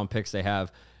 second-round picks they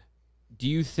have, do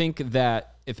you think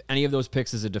that if any of those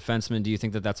picks is a defenseman, do you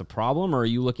think that that's a problem, or are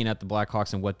you looking at the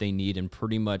Blackhawks and what they need and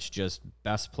pretty much just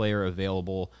best player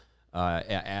available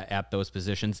at those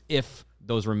positions if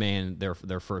those remain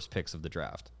their first picks of the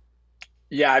draft?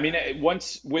 Yeah, I mean,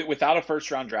 without a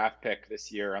first-round draft pick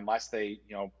this year, unless they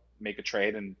make a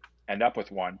trade and end up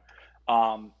with one,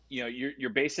 you're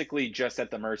basically just at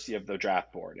the mercy of the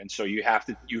draft board, and so you have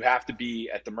to be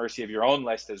at the mercy of your own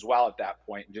list as well at that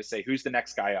point, and just say, who's the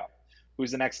next guy up?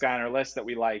 Who's the next guy on our list that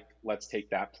we like? Let's take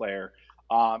that player.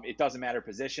 It doesn't matter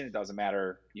position, it doesn't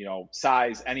matter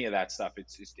size, any of that stuff.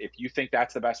 It's just if you think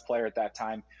that's the best player at that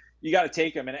time, you got to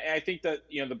take him. And I think that,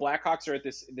 the Blackhawks are at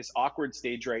this awkward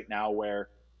stage right now where,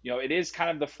 it is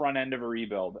kind of the front end of a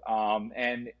rebuild.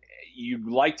 And you'd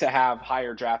like to have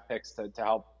higher draft picks to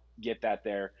help get that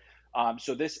there.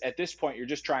 So at this point, you're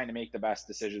just trying to make the best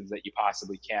decisions that you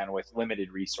possibly can with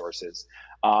limited resources.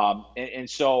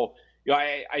 So,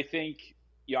 I think,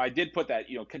 I did put that,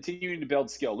 continuing to build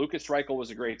skill. Lucas Reichel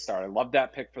was a great start. I loved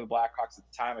that pick for the Blackhawks at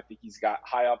the time. I think he's got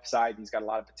high upside. He's got a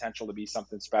lot of potential to be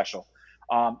something special.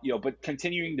 But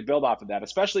continuing to build off of that,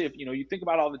 especially if, you think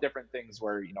about all the different things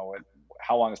where,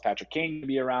 how long is Patrick Kane going to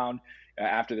be around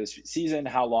after this season?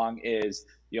 How long is,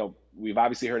 we've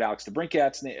obviously heard Alex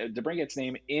DeBrincat's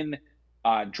name in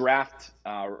draft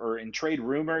or in trade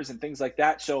rumors and things like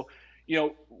that. So,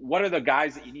 what are the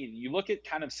guys that you need? You look at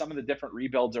kind of some of the different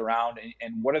rebuilds around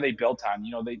and what are they built on?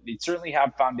 They certainly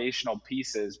have foundational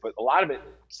pieces, but a lot of it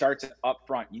starts up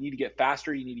front. You need to get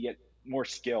faster. You need to get more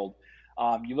skilled.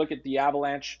 You look at the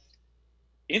Avalanche,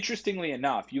 interestingly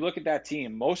enough, you look at that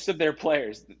team, most of their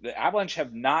players, the Avalanche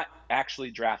have not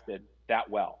actually drafted that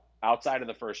well outside of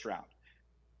the first round.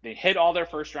 They hit all their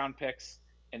first round picks,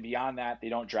 and beyond that, they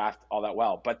don't draft all that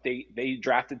well, but they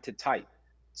drafted to type.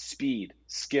 speed,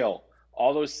 skill,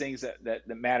 all those things that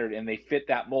mattered, and they fit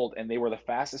that mold, and they were the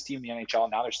fastest team in the NHL.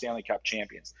 And now they're Stanley Cup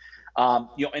champions.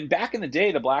 And back in the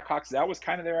day, the Blackhawks, that was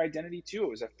kind of their identity too. It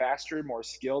was a faster, more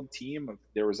skilled team.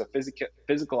 There was a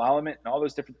physical element and all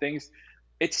those different things.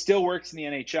 It still works in the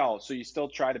NHL, so you still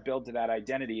try to build to that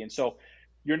identity. And so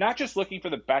you're not just looking for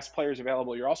the best players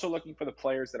available, you're also looking for the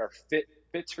players that are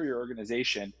fits for your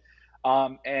organization.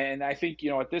 And I think,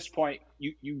 at this point,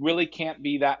 you really can't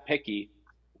be that picky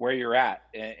where you're at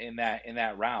in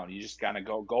that round. You just kind of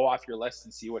go off your list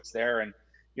and see what's there. And,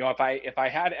 if I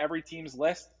had every team's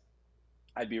list,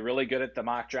 I'd be really good at the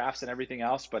mock drafts and everything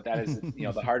else, but that is,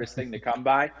 the hardest thing to come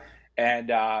by. And,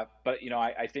 but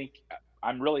I think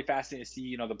I'm really fascinated to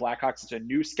see, the Blackhawks. It's a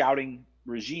new scouting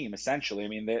regime, essentially. I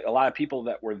mean, a lot of people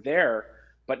that were there,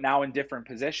 but now in different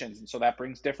positions. And so that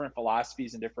brings different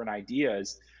philosophies and different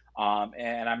ideas.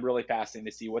 And I'm really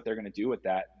fascinated to see what they're going to do with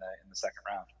that in the second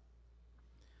round.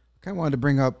 I kind of wanted to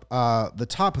bring up the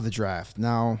top of the draft.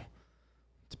 Now,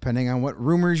 depending on what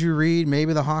rumors you read,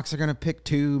 maybe the Hawks are going to pick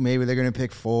 2, maybe they're going to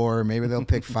pick 4, maybe they'll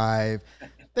pick 5.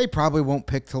 They probably won't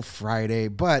pick till Friday,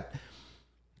 but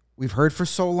we've heard for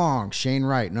so long, Shane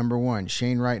Wright, number 1,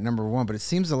 Shane Wright, number 1. But it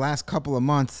seems the last couple of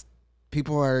months,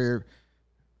 people are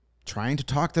trying to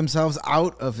talk themselves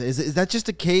out of it. Is that just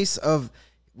a case of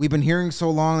we've been hearing so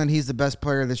long that he's the best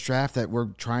player of this draft that we're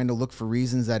trying to look for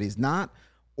reasons that he's not?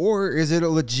 Or is it a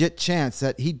legit chance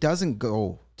that he doesn't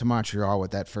go to Montreal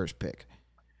with that first pick?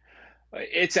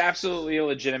 It's absolutely a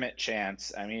legitimate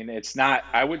chance. I mean, it's not,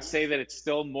 I would say that it's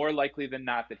still more likely than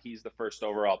not that he's the first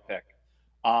overall pick.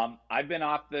 I've been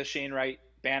off the Shane Wright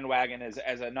bandwagon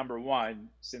as a number 1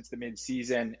 since the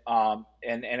midseason,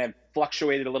 and have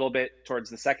fluctuated a little bit towards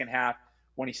the second half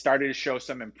when he started to show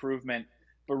some improvement.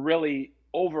 But really,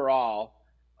 overall,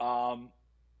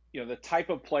 the type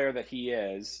of player that he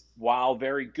is, while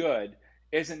very good,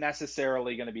 isn't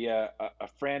necessarily going to be a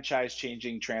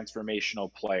franchise-changing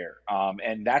transformational player.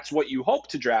 And that's what you hope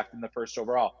to draft in the first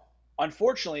overall.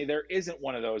 Unfortunately, there isn't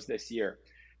one of those this year.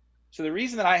 So the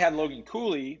reason that I had Logan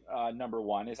Cooley number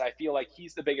 1 is I feel like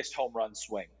he's the biggest home run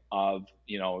swing of,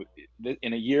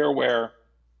 in a year where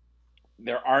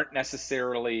there aren't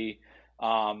necessarily,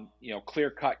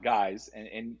 clear-cut guys.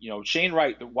 And Shane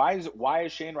Wright, why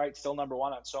is Shane Wright still number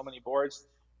 1 on so many boards?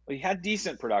 Well, he had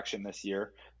decent production this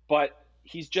year, but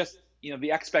he's just,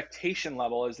 the expectation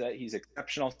level is that he's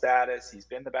exceptional status. He's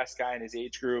been the best guy in his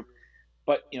age group.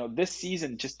 But, this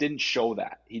season just didn't show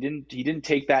that. He didn't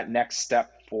take that next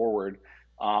step forward.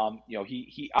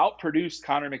 He outproduced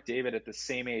Connor McDavid at the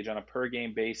same age on a per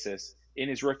game basis in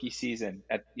his rookie season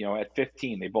at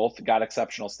 15. They both got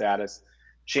exceptional status.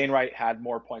 Shane Wright had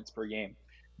more points per game.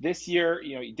 This year,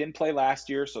 he didn't play last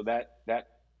year, so that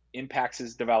impacts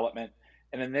his development.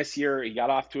 And then this year, he got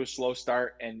off to a slow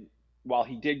start, and while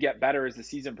he did get better as the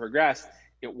season progressed,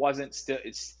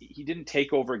 he didn't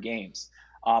take over games.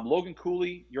 Logan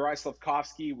Cooley, Uri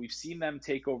Slafkovsky, we've seen them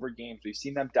take over games. We've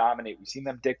seen them dominate. We've seen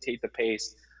them dictate the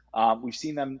pace. We've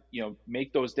seen them,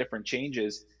 make those different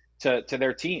changes to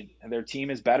their team. And their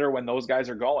team is better when those guys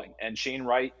are going. And Shane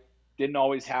Wright didn't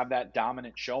always have that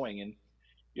dominant showing. And,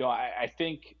 I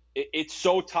think it's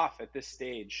so tough at this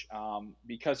stage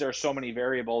because there are so many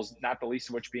variables, not the least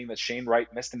of which being that Shane Wright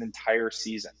missed an entire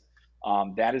season.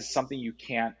 That is something you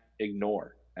can't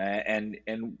ignore. And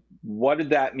what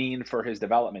did that mean for his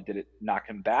development? Did it knock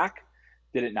him back?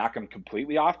 Did it knock him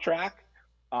completely off track?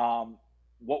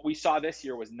 What we saw this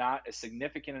year was not a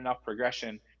significant enough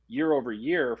progression year over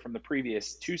year from the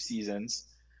previous 2 seasons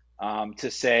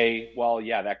to say, well,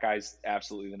 yeah, that guy's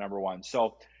absolutely the number 1.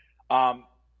 So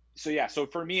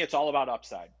for me, it's all about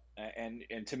upside.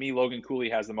 And to me, Logan Cooley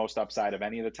has the most upside of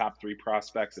any of the top 3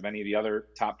 prospects, of any of the other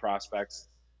top prospects.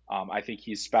 I think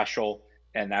he's special,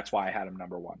 and that's why I had him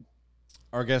number 1.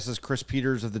 Our guest is Chris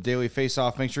Peters of the Daily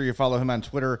Faceoff. Make sure you follow him on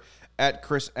Twitter at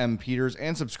Chris M. Peters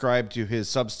and subscribe to his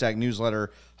Substack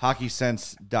newsletter,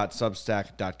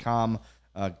 hockeysense.substack.com.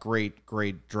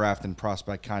 Great draft and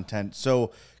prospect content.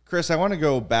 So, Chris, I want to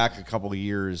go back a couple of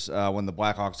years when the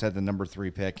Blackhawks had the number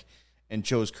 3 pick and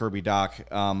chose Kirby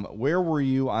Dach. Where were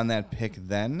you on that pick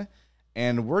then?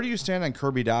 And where do you stand on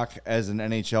Kirby Dach as an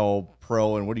NHL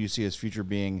pro, and what do you see his future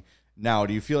being now?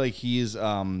 Do you feel like he's,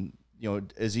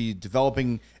 is he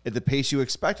developing at the pace you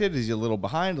expected? Is he a little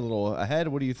behind, a little ahead?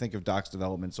 What do you think of Dach's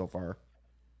development so far?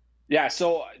 Yeah,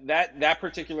 so that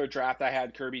particular draft, I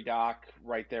had Kirby Dach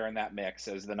right there in that mix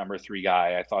as the number 3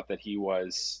 guy. I thought that he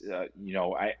was,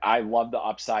 I love the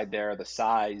upside there, the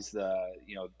size,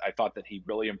 I thought that he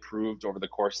really improved over the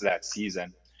course of that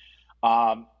season.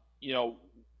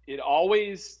 it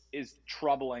always is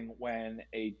troubling when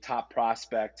a top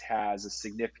prospect has a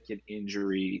significant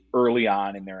injury early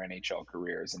on in their NHL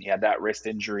careers. And he had that wrist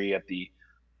injury at the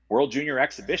World Junior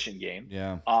Exhibition game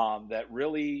that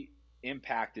really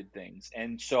impacted things.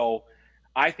 And so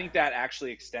I think that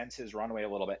actually extends his runway a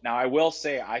little bit. Now, I will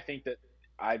say, I think that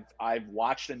I've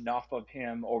watched enough of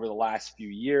him over the last few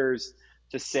years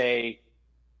to say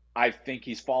I think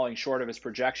he's falling short of his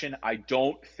projection. I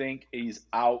don't think he's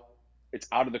out. It's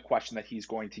out of the question that he's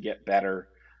going to get better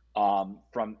and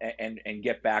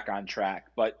get back on track.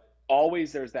 But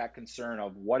always there's that concern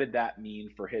of what did that mean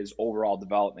for his overall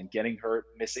development, getting hurt,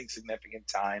 missing significant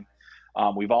time.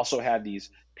 We've also had these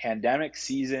pandemic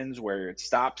seasons where it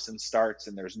stops and starts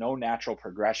and there's no natural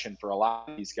progression for a lot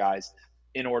of these guys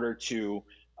in order to,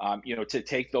 to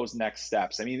take those next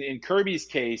steps. I mean, in Kirby's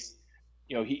case,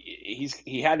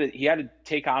 he had to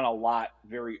take on a lot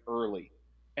very early.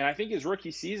 And I think his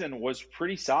rookie season was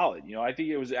pretty solid. I think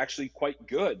it was actually quite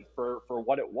good for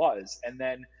what it was. And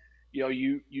then,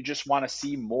 you just want to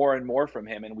see more and more from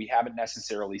him. And we haven't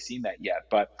necessarily seen that yet.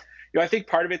 But, I think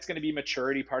part of it's going to be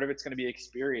maturity. Part of it's going to be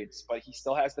experience. But he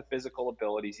still has the physical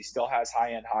abilities. He still has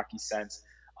high-end hockey sense.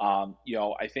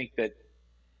 I think that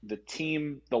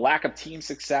the lack of team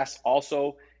success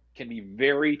also can be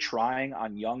very trying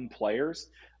on young players.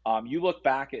 You look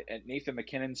back at Nathan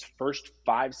MacKinnon's first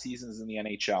 5 seasons in the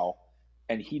NHL,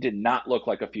 and he did not look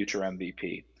like a future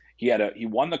MVP. He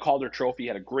won the Calder Trophy,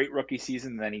 had a great rookie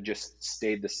season, and then he just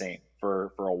stayed the same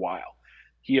for a while.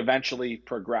 He eventually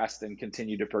progressed and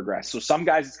continued to progress. So some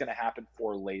guys it's going to happen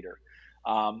for later.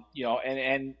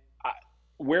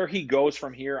 Where he goes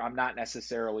from here, I'm not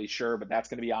necessarily sure, but that's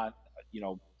going to be on,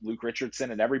 Luke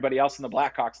Richardson and everybody else in the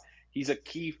Blackhawks. He's a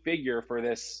key figure for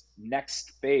this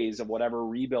next phase of whatever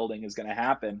rebuilding is going to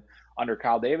happen under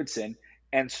Kyle Davidson.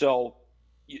 And so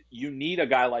you need a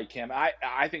guy like him. I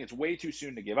think it's way too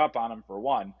soon to give up on him, for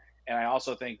one. And I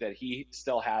also think that he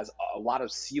still has a lot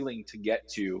of ceiling to get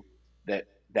to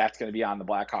that's going to be on the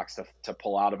Blackhawks to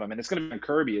pull out of him. And it's going to be on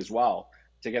Kirby as well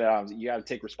to get out. You got to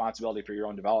take responsibility for your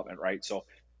own development, right? So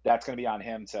that's going to be on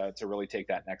him to really take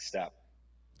that next step.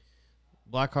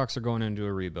 Blackhawks are going into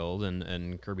a rebuild,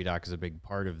 and Kirby Dach is a big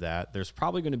part of that. There's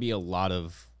probably going to be a lot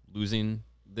of losing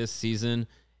this season.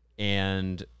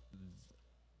 And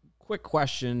quick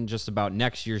question just about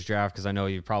next year's draft, because I know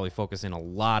you're probably focusing a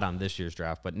lot on this year's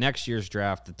draft, but next year's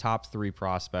draft, the top 3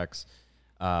 prospects,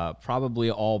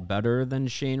 probably all better than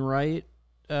Shane Wright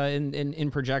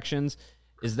in projections.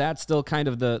 Is that still kind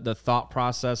of the thought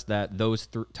process that those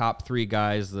top 3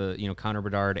 guys, Connor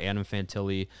Bedard, Adam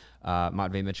Fantilli,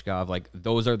 Matvei Michkov, like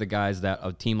those are the guys that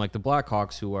a team like the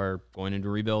Blackhawks, who are going into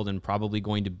rebuild and probably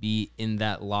going to be in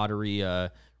that lottery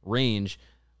range,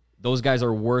 those guys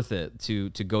are worth it to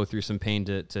go through some pain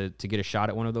to get a shot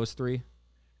at one of those 3?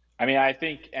 I mean, I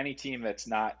think any team that's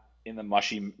not in the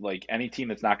mushy, like any team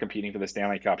that's not competing for the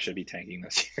Stanley Cup should be tanking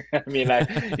this year. I mean,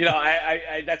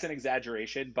 I that's an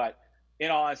exaggeration, but in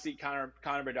all honesty,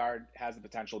 Connor Bedard has the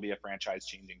potential to be a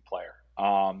franchise-changing player.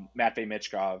 Matvei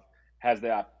Michkov has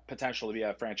the potential to be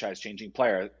a franchise-changing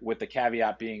player, with the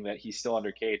caveat being that he's still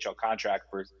under KHL contract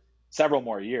for several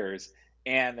more years,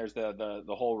 and there's the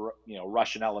whole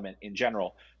Russian element in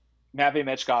general. Matvei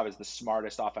Michkov is the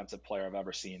smartest offensive player I've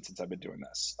ever seen since I've been doing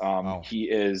this. Wow. He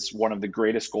is one of the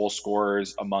greatest goal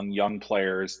scorers among young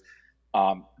players.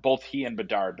 Both he and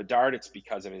Bedard. Bedard, it's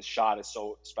because of his shot is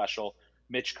so special.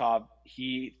 Michkov,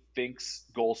 he thinks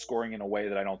goal scoring in a way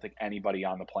that I don't think anybody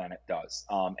on the planet does.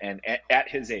 And at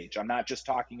his age, I'm not just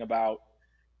talking about.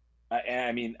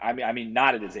 I mean,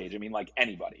 not at his age. I mean, like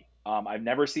anybody. I've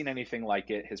never seen anything like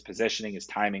it. His positioning, his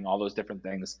timing, all those different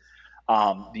things.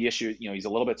 The issue, he's a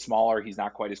little bit smaller. He's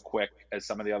not quite as quick as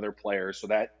some of the other players. So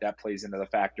that plays into the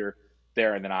factor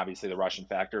there. And then obviously the Russian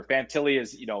factor. Fantilli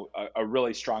is, a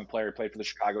really strong player. He played for the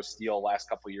Chicago Steel last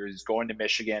couple of years. He's going to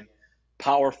Michigan.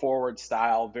 Power forward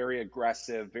style, very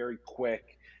aggressive, very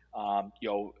quick.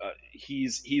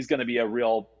 He's going to be a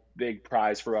real big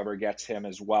prize for whoever gets him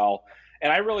as well.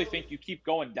 And I really think you keep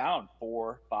going down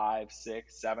 4, 5,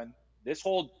 6, 7. This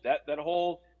whole that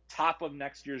whole top of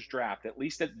next year's draft, at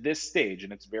least at this stage,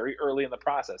 and it's very early in the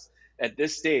process. At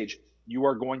this stage, you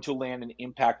are going to land an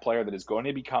impact player that is going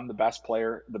to become the best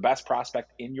player, the best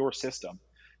prospect in your system,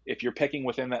 if you're picking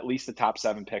within at least the top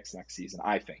 7 picks next season,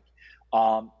 I think.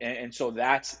 And so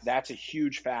that's a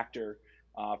huge factor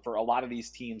for a lot of these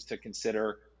teams to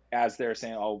consider as they're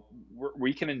saying,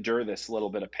 we can endure this little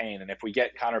bit of pain. And if we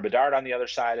get Connor Bedard on the other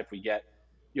side, if we get,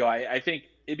 I think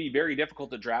it'd be very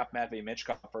difficult to draft Matvei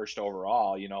Michkov first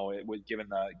overall, given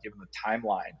the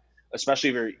timeline,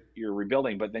 especially if you're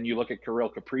rebuilding. But then you look at Kirill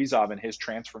Kaprizov and his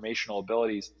transformational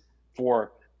abilities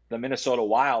for the Minnesota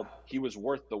Wild, he was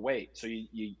worth the wait. So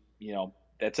you know,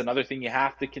 that's another thing you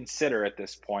have to consider at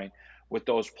this point with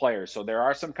those players. So there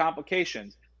are some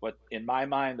complications, but in my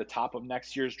mind, the top of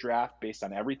next year's draft, based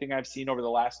on everything I've seen over the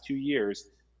last 2 years,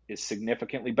 is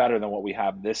significantly better than what we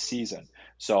have this season.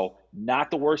 So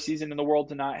not the worst season in the world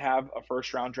to not have a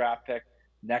first round draft pick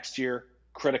next year.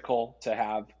 Critical to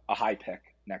have a high pick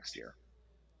next year.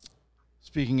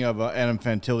 Speaking of Adam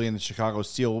Fantilli and the Chicago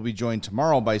Steel, we'll be joined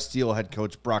tomorrow by Steel head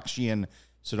coach Brock Sheehan.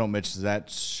 So don't miss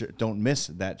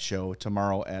that show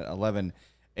tomorrow at 11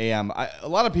 a.m. A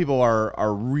lot of people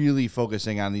are really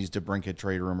focusing on these DeBrincat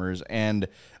trade rumors, and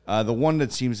the one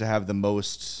that seems to have the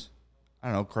most, I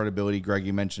don't know, credibility, Greg,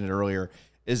 you mentioned it earlier,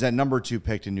 is that number 2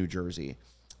 picked in New Jersey.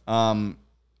 I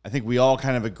think we all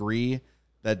kind of agree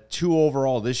that 2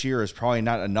 overall this year is probably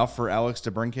not enough for Alex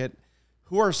DeBrincat.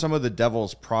 Who are some of the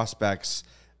Devils' prospects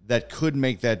that could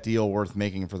make that deal worth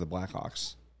making for the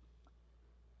Blackhawks?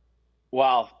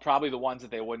 Well, probably the ones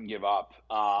that they wouldn't give up.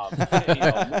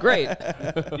 Great.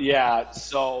 Yeah.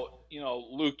 So,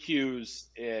 Luke Hughes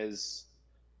is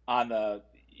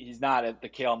he's not at the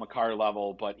Cale Makar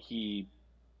level, but he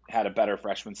had a better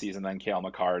freshman season than Cale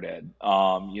Makar did.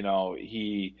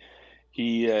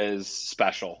 He is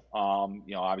special.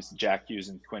 Obviously Jack Hughes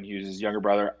and Quinn Hughes' his younger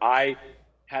brother.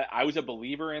 I was a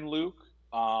believer in Luke,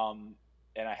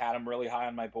 and I had him really high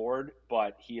on my board,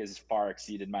 but he has far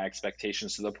exceeded my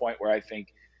expectations to the point where I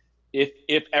think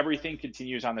if everything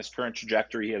continues on this current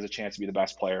trajectory, he has a chance to be the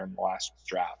best player in the last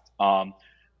draft.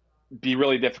 Be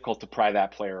really difficult to pry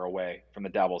that player away from the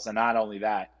Devils. And not only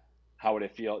that, how would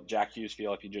Jack Hughes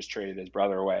feel if he just traded his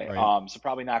brother away? Right. So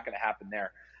probably not going to happen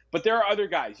there. But there are other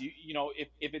guys. If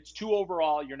it's 2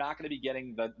 overall, you're not going to be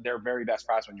getting their very best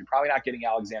prospect. You're probably not getting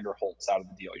Alexander Holtz out of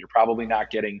the deal. You're probably not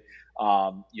getting,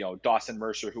 Dawson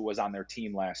Mercer, who was on their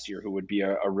team last year, who would be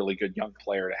a really good young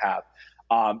player to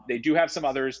have. They do have some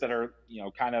others that are,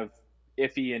 kind of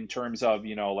iffy in terms of,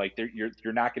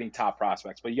 you're not getting top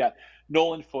prospects. But you got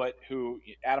Nolan Foote, who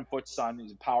Adam Foote's son,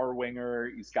 he's a power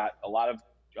winger. He's got a lot of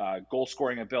goal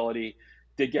scoring ability.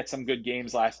 Did get some good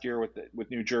games last year with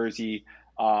New Jersey.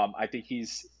 I think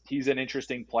he's an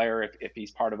interesting player if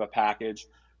he's part of a package.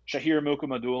 Shahir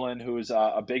Mukhamadullin, who's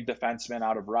a big defenseman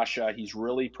out of Russia, he's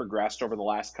really progressed over the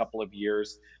last couple of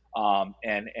years.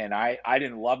 And I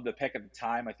didn't love the pick at the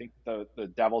time. I think the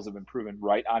Devils have been proven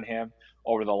right on him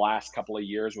over the last couple of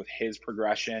years with his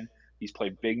progression. He's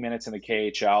played big minutes in the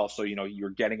KHL, so you're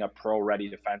getting a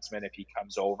pro-ready defenseman if he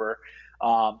comes over.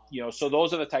 So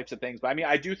those are the types of things. But I mean,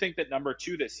 I do think that number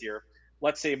 2 this year,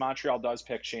 let's say Montreal does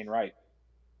pick Shane Wright.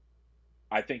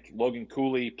 I think Logan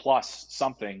Cooley plus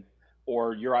something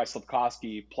or Uri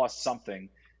Slafkovsky plus something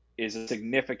is a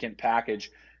significant package,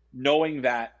 knowing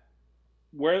that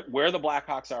where the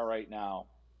Blackhawks are right now.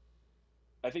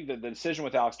 I think that the decision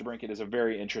with Alex DeBrincat is a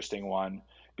very interesting one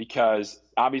because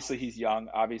obviously he's young.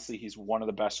 Obviously he's one of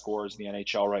the best scorers in the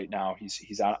NHL right now.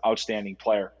 He's an outstanding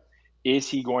player. Is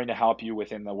he going to help you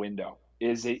within the window?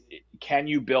 Can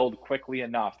you build quickly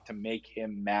enough to make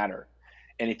him matter?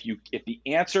 And if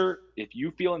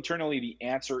you feel internally the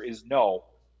answer is no,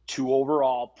 2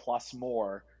 overall plus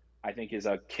more, I think is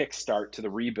a kickstart to the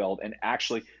rebuild. And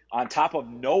actually, on top of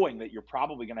knowing that you're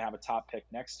probably going to have a top pick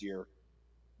next year,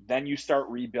 then you start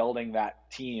rebuilding that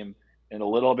team in a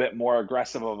little bit more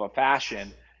aggressive of a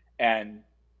fashion. And,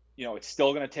 it's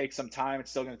still going to take some time. It's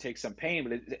still going to take some pain,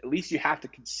 but at least you have to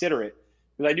consider it.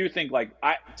 Because I do think,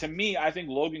 I think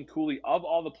Logan Cooley, of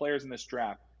all the players in this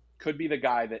draft, could be the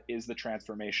guy that is the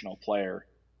transformational player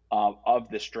of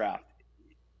this draft.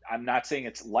 I'm not saying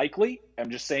it's likely.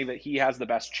 I'm just saying that he has the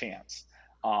best chance.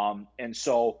 And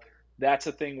so that's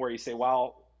a thing where you say,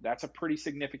 well, that's a pretty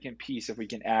significant piece if we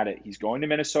can add it. He's going to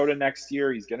Minnesota next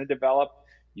year. He's going to develop.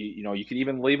 You could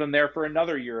even leave him there for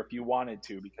another year if you wanted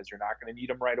to, because you're not going to need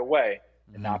him right away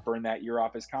and not burn that year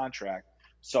off his contract.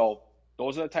 So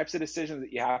those are the types of decisions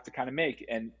that you have to kind of make.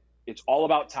 And it's all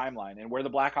about timeline. And where the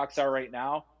Blackhawks are right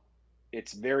now,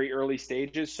 it's very early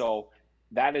stages. So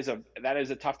that is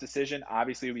a tough decision.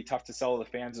 Obviously, it would be tough to sell to the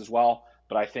fans as well.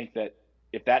 But I think that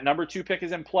if that number 2 pick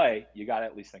is in play, you got to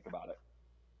at least think about it.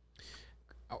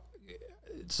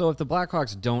 So if the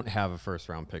Blackhawks don't have a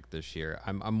first-round pick this year,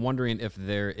 I'm wondering if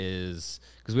there is,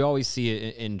 because we always see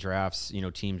it in drafts,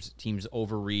 teams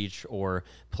overreach or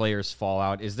players fall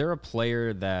out. Is there a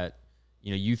player that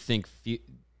you think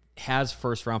has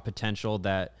first-round potential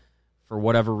that, for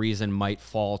whatever reason, might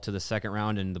fall to the second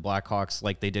round, and the Blackhawks,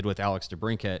 like they did with Alex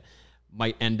DeBrincat,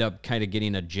 might end up kind of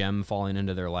getting a gem falling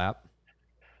into their lap?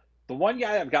 The one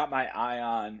guy I've got my eye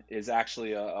on is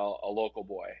actually a local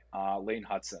boy, Lane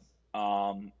Hudson.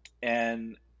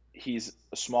 And he's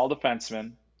a small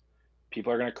defenseman.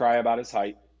 People are going to cry about his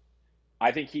height.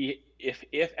 I think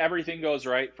if everything goes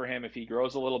right for him, if he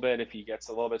grows a little bit, if he gets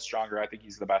a little bit stronger, I think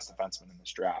he's the best defenseman in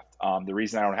this draft. The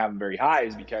reason I don't have him very high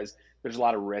is because there's a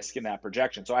lot of risk in that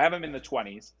projection. So I have him in the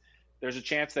 20s. There's a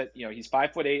chance that, he's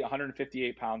 5'8",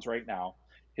 158 pounds right now.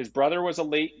 His brother was a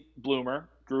late bloomer,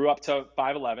 grew up to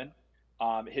 5'11".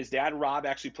 His dad, Rob,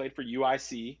 actually played for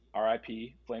UIC,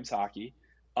 RIP, Flames hockey.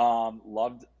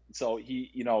 Loved, so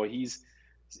he's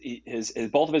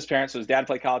both of his parents. So his dad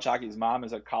played college hockey. His mom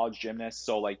is a college gymnast.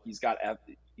 So like he's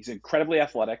incredibly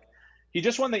athletic. He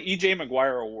just won the E.J.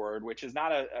 McGuire Award, which is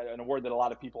not an award that a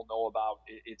lot of people know about.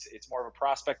 It's more of a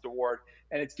prospect award,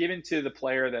 and it's given to the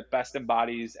player that best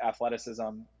embodies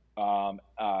athleticism,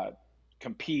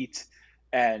 compete,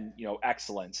 and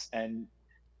excellence. And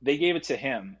they gave it to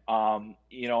him. And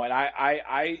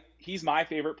he's my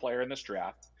favorite player in this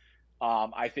draft.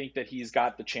 I think that he's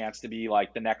got the chance to be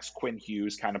like the next Quinn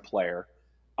Hughes kind of player.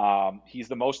 He's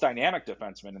the most dynamic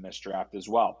defenseman in this draft as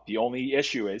well. The only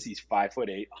issue is he's 5'8",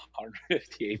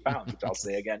 158 pounds, which I'll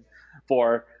say again,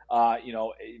 for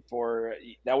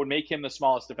that would make him the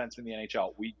smallest defenseman in the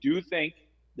NHL. We do think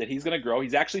that he's going to grow.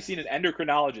 He's actually seen an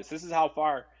endocrinologist. This is how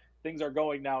far things are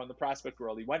going now in the prospect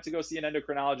world. He went to go see an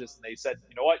endocrinologist, and they said,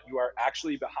 you know what, you are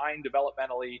actually behind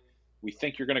developmentally. We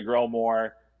think you're going to grow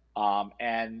more.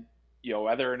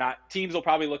 Whether or not teams will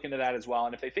probably look into that as well.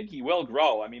 And if they think he will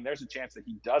grow, I mean, there's a chance that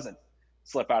he doesn't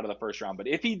slip out of the first round. But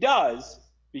if he does,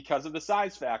 because of the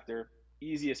size factor,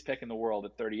 easiest pick in the world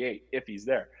at 38, if he's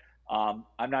there. I'm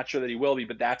not sure that he will be,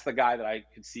 but that's the guy that I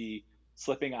could see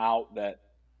slipping out that,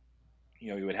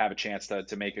 he would have a chance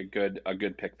to make a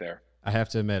good pick there. I have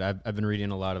to admit, I've been reading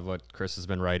a lot of what Chris has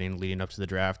been writing leading up to the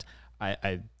draft.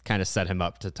 I kind of set him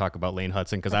up to talk about Lane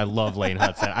Hudson because I love Lane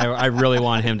Hudson. I really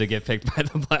want him to get picked by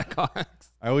the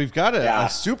Blackhawks. We've got a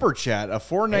super chat, a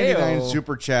 $4.99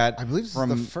 super chat. I believe this is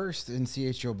the first in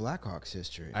CHGO Blackhawks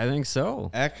history. I think so.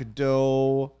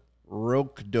 Ekdo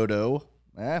Rokdodo.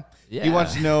 He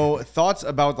wants to know thoughts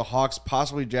about the Hawks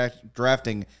possibly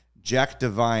drafting Jack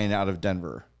Devine out of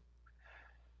Denver.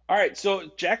 All right, so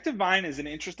Jack Devine is an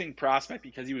interesting prospect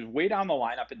because he was way down the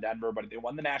lineup in Denver, but they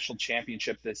won the national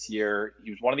championship this year. He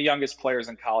was one of the youngest players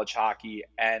in college hockey,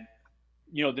 and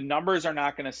the numbers are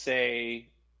not going to say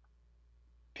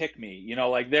pick me.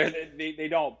 They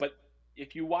don't. But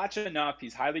if you watch enough,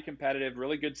 he's highly competitive,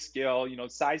 really good skill.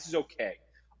 Size is okay.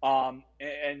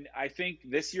 And I think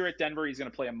this year at Denver, he's going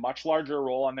to play a much larger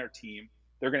role on their team.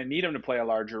 They're going to need him to play a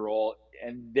larger role,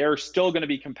 and they're still going to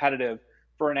be competitive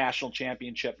for a national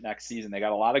championship next season. They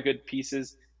got a lot of good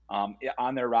pieces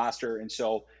on their roster, and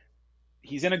so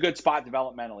he's in a good spot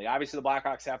developmentally. Obviously, the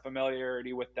Blackhawks have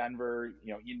familiarity with Denver,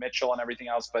 Ian Mitchell and everything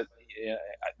else, but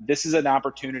this is an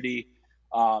opportunity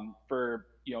for,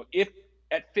 if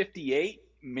at 58,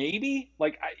 maybe,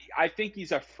 I think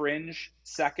he's a fringe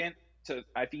second to,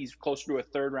 I think he's closer to a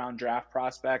third-round draft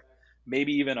prospect,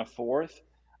 maybe even a fourth.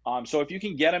 So if you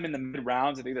can get him in the mid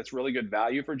rounds, I think that's really good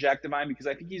value for Jack Devine because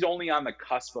I think he's only on the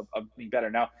cusp of being better.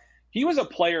 Now, he was a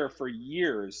player for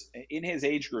years in his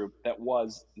age group that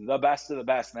was the best of the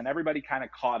best, and then everybody kind of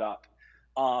caught up.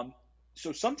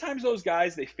 So sometimes those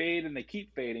guys, they fade and they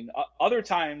keep fading. Other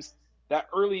times, that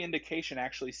early indication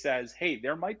actually says, hey,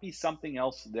 there might be something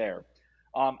else there.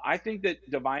 I think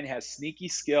that Devine has sneaky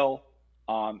skill.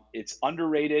 It's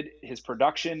underrated. His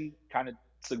production kind of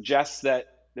suggests that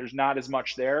there's not as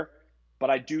much there, but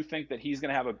I do think that he's going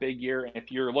to have a big year. And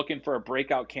if you're looking for a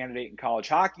breakout candidate in college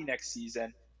hockey next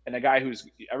season and a guy who's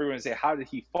everyone say, how did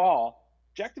he fall?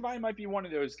 Jack Devine might be one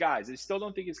of those guys. I still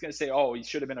don't think it's going to say, oh, he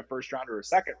should have been a first rounder or a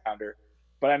second rounder.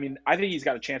 But I mean, I think he's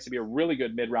got a chance to be a really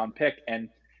good mid-round pick. And,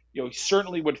 he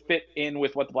certainly would fit in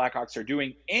with what the Blackhawks are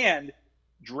doing. And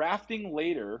drafting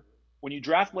later, when you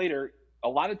draft later, a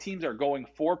lot of teams are going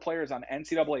for players on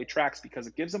NCAA tracks because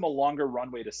it gives them a longer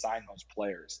runway to sign those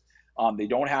players. They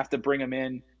don't have to bring them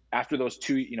in after those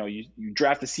two. You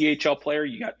draft a CHL player,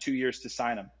 you got 2 years to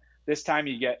sign him. This time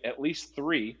you get at least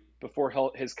 3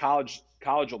 before his college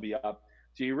will be up.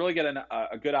 So you really get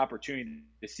a good opportunity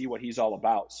to see what he's all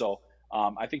about. So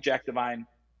I think Jack Devine,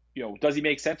 does he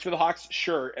make sense for the Hawks?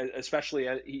 Sure, especially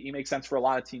he makes sense for a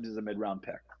lot of teams as a mid-round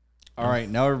pick. All right,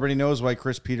 now everybody knows why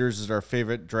Chris Peters is our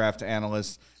favorite draft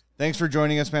analyst. Thanks for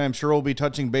joining us, man. I'm sure we'll be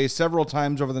touching base several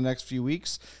times over the next few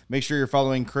weeks. Make sure you're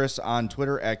following Chris on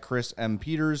Twitter at Chris M.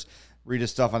 Peters. Read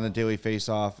his stuff on the Daily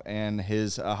Faceoff and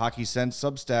his Hockey Sense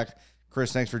Substack.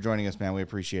 Chris, thanks for joining us, man. We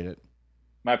appreciate it.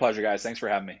 My pleasure, guys. Thanks for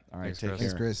having me. All right, thanks, take Chris. care.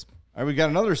 Thanks, Chris. All right, we got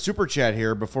another super chat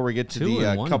here before we get to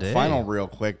the Cup final real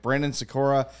quick. Brandon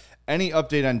Sikora, any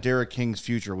update on Derek King's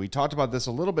future? We talked about this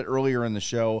a little bit earlier in the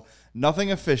show.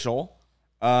 Nothing official.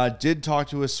 Did talk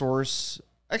to a source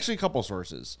actually a couple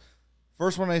sources.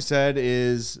 First one I said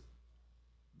is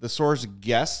the source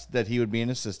guessed that he would be an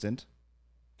assistant.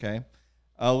 Okay.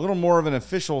 A little more of an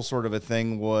official sort of a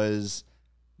thing was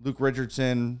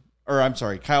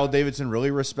Kyle Davidson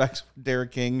really respects what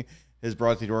Derek King has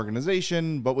brought to the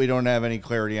organization, but we don't have any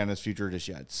clarity on his future just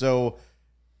yet. So,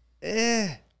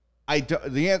 the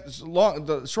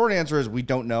short answer is we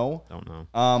don't know.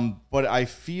 But I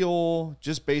feel,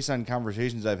 just based on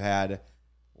conversations I've had,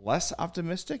 less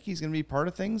optimistic he's going to be part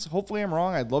of things. Hopefully I'm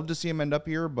wrong. I'd love to see him end up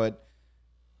here, but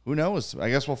who knows? I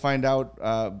guess we'll find out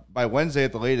by Wednesday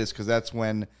at the latest, because that's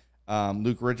when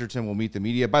Luke Richardson will meet the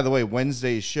media. By the way,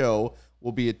 Wednesday's show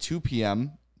will be at 2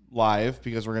 p.m. live,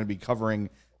 because we're going to be covering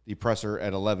the presser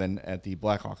at 11 at the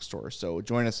Blackhawks store. So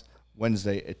join us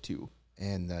Wednesday at 2.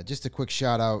 And just a quick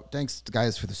shout out. Thanks,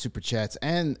 guys, for the super chats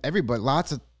and everybody.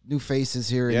 Lots of new faces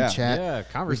here in the chat. Yeah,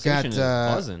 conversation is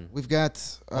buzzing. We've got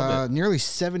nearly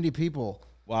 70 people.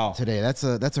 Wow, today. That's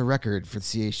a record for the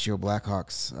CHGO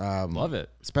Blackhawks. Love it,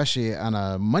 especially on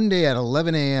a Monday at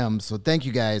 11 a.m. So thank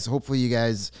you guys. Hopefully you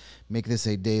guys make this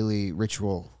a daily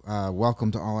ritual.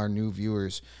 Welcome to all our new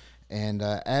viewers. And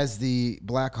as the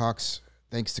Blackhawks,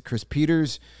 thanks to Chris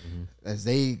Peters, as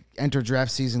they enter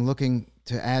draft season looking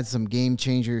to add some game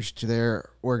changers to their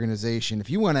organization. If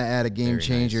you want to add a game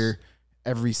changer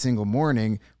every single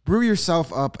morning, brew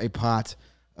yourself up a pot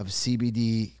of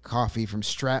CBD coffee from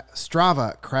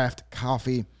Strava Craft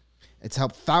Coffee. It's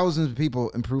helped thousands of people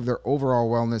improve their overall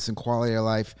wellness and quality of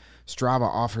life. Strava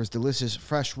offers delicious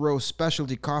fresh roast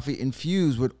specialty coffee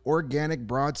infused with organic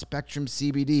broad spectrum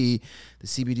CBD. The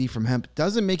CBD from hemp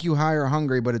doesn't make you high or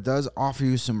hungry, but it does offer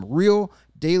you some real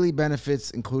daily benefits,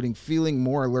 including feeling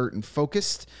more alert and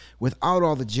focused without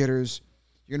all the jitters.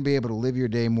 You're going to be able to live your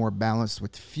day more balanced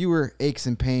with fewer aches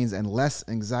and pains and less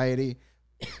anxiety.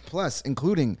 Plus,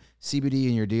 including CBD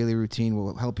in your daily routine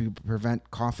will help you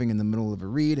prevent coughing in the middle of a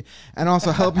read and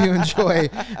also help you enjoy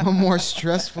a more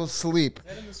stressful sleep.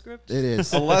 Is that in the script? It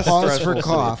is. Less Pause for stressful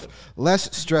cough. sleep.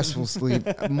 Less stressful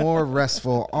sleep, more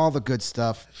restful, all the good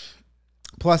stuff.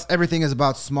 Plus, everything is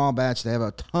about small batch. They have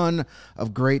a ton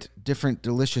of great, different,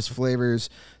 delicious flavors,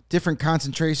 different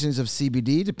concentrations of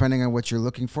CBD, depending on what you're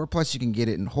looking for. Plus, you can get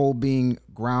it in whole bean,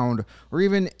 ground, or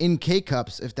even in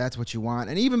K-Cups if that's what you want.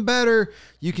 And even better,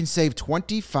 you can save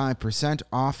 25%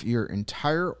 off your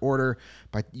entire order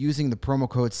by using the promo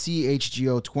code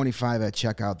CHGO25 at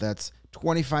checkout. That's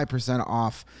 25%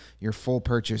 off your full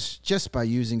purchase just by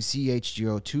using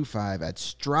CHGO25 at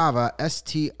Strava,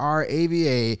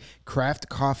 STRAVA,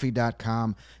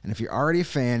 craftcoffee.com. And if you're already a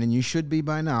fan, and you should be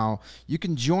by now, you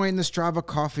can join the Strava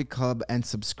Coffee Club and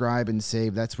subscribe and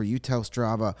save. That's where you tell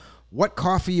Strava what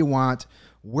coffee you want,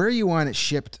 where you want it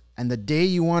shipped, and the day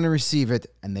you want to receive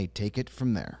it, and they take it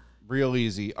from there. Real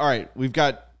easy. All right, we've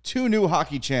got two new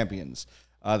hockey champions.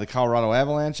 The Colorado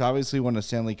Avalanche obviously won the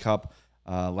Stanley Cup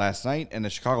last night, and the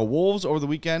Chicago Wolves over the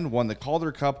weekend won the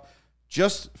Calder Cup.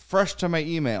 Just fresh to my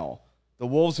email, the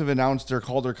Wolves have announced their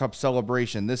Calder Cup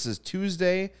celebration. This is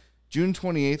Tuesday, June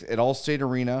 28th at Allstate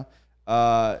Arena,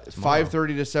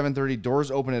 5:30 to 7:30.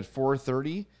 Doors open at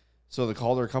 4:30, so the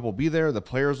Calder Cup will be there. The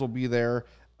players will be there.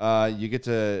 You get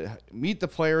to meet the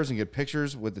players and get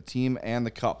pictures with the team and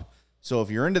the cup. So if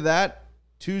you're into that,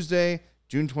 Tuesday,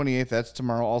 June 28th, that's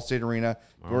tomorrow, Allstate Arena.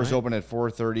 Doors open at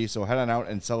 4:30, so head on out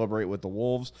and celebrate with the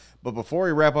Wolves. But before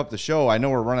we wrap up the show, I know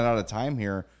we're running out of time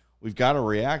here. We've got to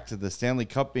react to the Stanley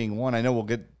Cup being won. I know we'll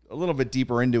get a little bit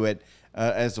deeper into it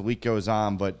as the week goes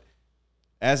on, but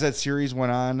as that series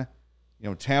went on,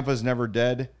 Tampa's never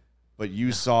dead, but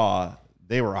you saw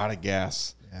they were out of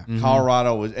gas. Yeah. Mm-hmm.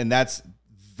 Colorado was, and that's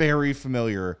very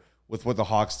familiar with what the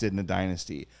Hawks did in the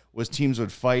dynasty, was teams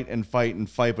would fight and fight and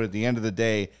fight, but at the end of the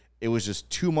day, it was just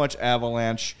too much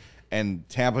Avalanche, and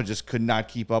Tampa just could not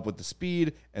keep up with the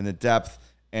speed and the depth,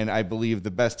 and I believe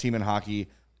the best team in hockey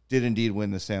did indeed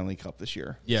win the Stanley Cup this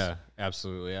year. Yeah,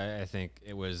 absolutely. I think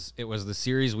it was the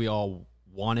series we all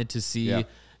wanted to see, and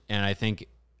I think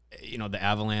the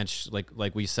Avalanche,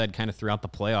 like we said, kind of throughout the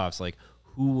playoffs, like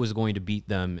who was going to beat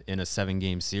them in a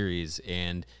 7-game series,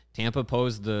 and Tampa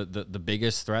posed the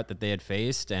biggest threat that they had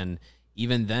faced, and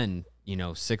even then,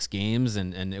 6 games,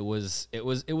 and it was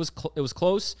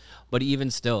close, but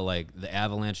even still, like the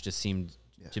Avalanche just seemed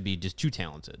to be just too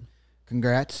talented.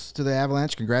 Congrats to the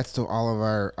Avalanche. Congrats to all of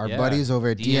our buddies over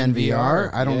at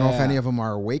DNVR. I don't know if any of them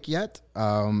are awake yet.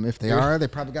 If they are, they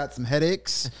probably got some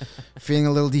headaches, feeling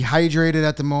a little dehydrated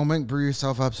at the moment. Brew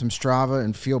yourself up some Strava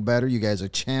and feel better. You guys are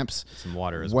champs. Some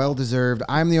water as well. Deserved.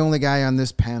 I'm the only guy on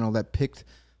this panel that picked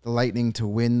the Lightning to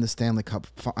win the Stanley Cup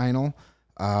final.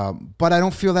 But I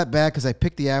don't feel that bad because I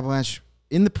picked the Avalanche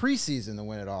in the preseason to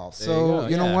win it all. So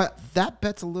you know what? That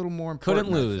bet's a little more important.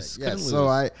 Couldn't lose. Yeah. So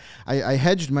I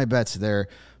hedged my bets there,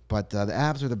 but the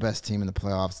Avs are the best team in the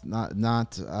playoffs.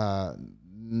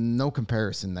 No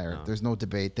comparison there. No. There's no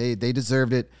debate. They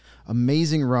deserved it.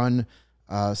 Amazing run.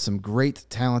 Some great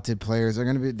talented players.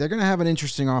 They're gonna have an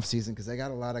interesting offseason because they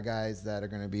got a lot of guys that are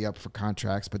gonna be up for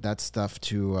contracts. But that's stuff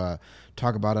to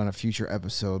talk about on a future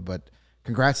episode. But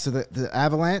congrats to the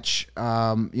Avalanche.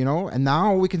 And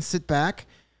now we can sit back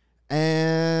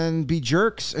and be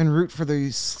jerks and root for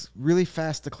the really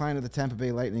fast decline of the Tampa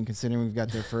Bay Lightning, considering we've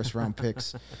got their first round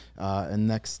picks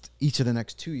in each of the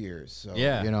next 2 years. So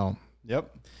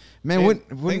Yep. Man,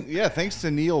 thanks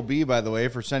to Neil B, by the way,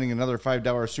 for sending another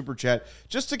 $5 super chat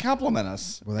just to compliment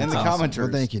us and the commenters.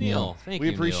 Well, thank you, Neil. We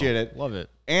appreciate it. Love it.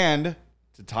 And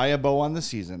to tie a bow on the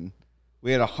season,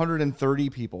 we had 130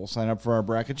 people sign up for our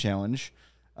bracket challenge.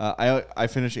 I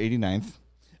finished 89th.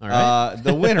 All right.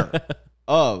 The winner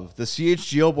of the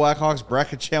CHGO Blackhawks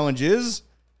bracket challenge is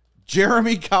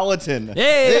Jeremy Colleton.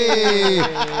 Hey!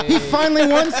 He finally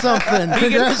won something.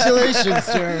 Congratulations,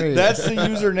 Jeremy. That's the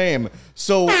username.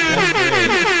 So,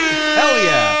 hell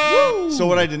yeah. Woo! So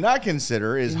what I did not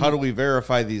consider is how do we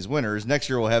verify these winners? Next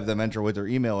year we'll have them enter with their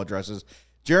email addresses.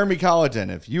 Jeremy Colleton,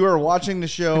 if you are watching the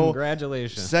show,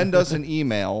 congratulations. Send us an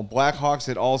email,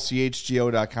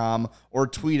 blackhawks@allchgo.com, or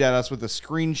tweet at us with a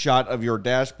screenshot of your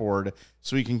dashboard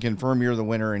so we can confirm you're the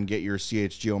winner and get your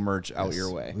CHGO merch out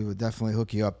your way. We would definitely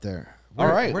hook you up there. All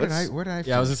right. Where did I?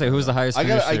 Yeah, I was gonna say who's the highest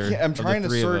finisher? I'm trying to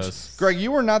search. Greg,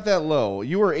 you were not that low.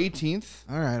 You were 18th.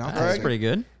 All right, that's pretty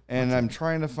good. And I'm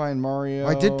trying to find Mario.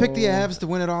 I did pick the Avs to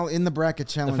win it all in the bracket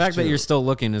challenge. The fact that you're still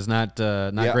looking is not great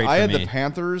for me. I had the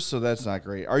Panthers, so that's not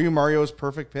great. Are you Mario's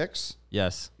perfect picks?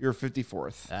 Yes. You're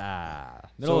 54th.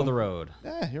 Middle of the road.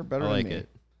 Yeah, you're better than me. I like it.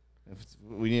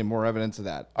 We need more evidence of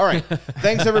that. All right.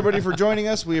 Thanks, everybody, for joining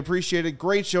us. We appreciate it.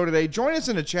 Great show today. Join us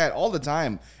in the chat all the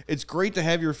time. It's great to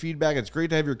have your feedback. It's great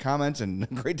to have your comments and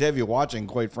great to have you watching,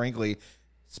 quite frankly.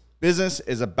 Business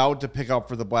is about to pick up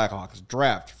for the Blackhawks.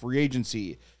 Draft, free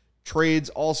agency, trades,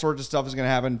 all sorts of stuff is going to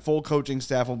happen. Full coaching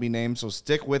staff will be named, so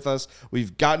stick with us.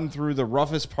 We've gotten through the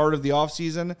roughest part of the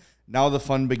offseason. Now the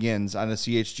fun begins on the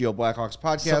CHGO Blackhawks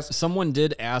podcast. Someone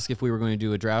did ask if we were going to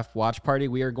do a draft watch party.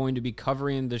 We are going to be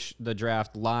covering the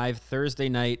draft live Thursday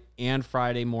night and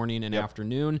Friday morning and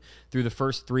afternoon through the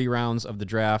first 3 rounds of the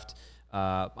draft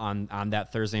on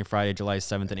that Thursday and Friday, July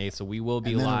 7th and 8th. So we will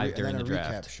be live during the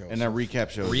draft. And a recap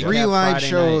show. 3 live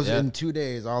shows in 2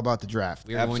 days, all about the draft.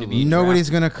 We are going to be Nobody's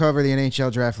going to cover the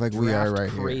NHL draft like we are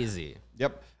right here. Crazy.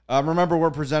 Yep. Remember,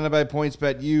 we're presented by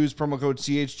PointsBet. Use promo code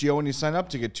CHGO when you sign up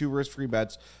to get 2 risk-free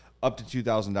bets up to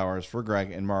 $2,000 for Greg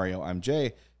and Mario. I'm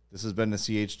Jay. This has been the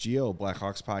CHGO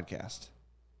Blackhawks podcast.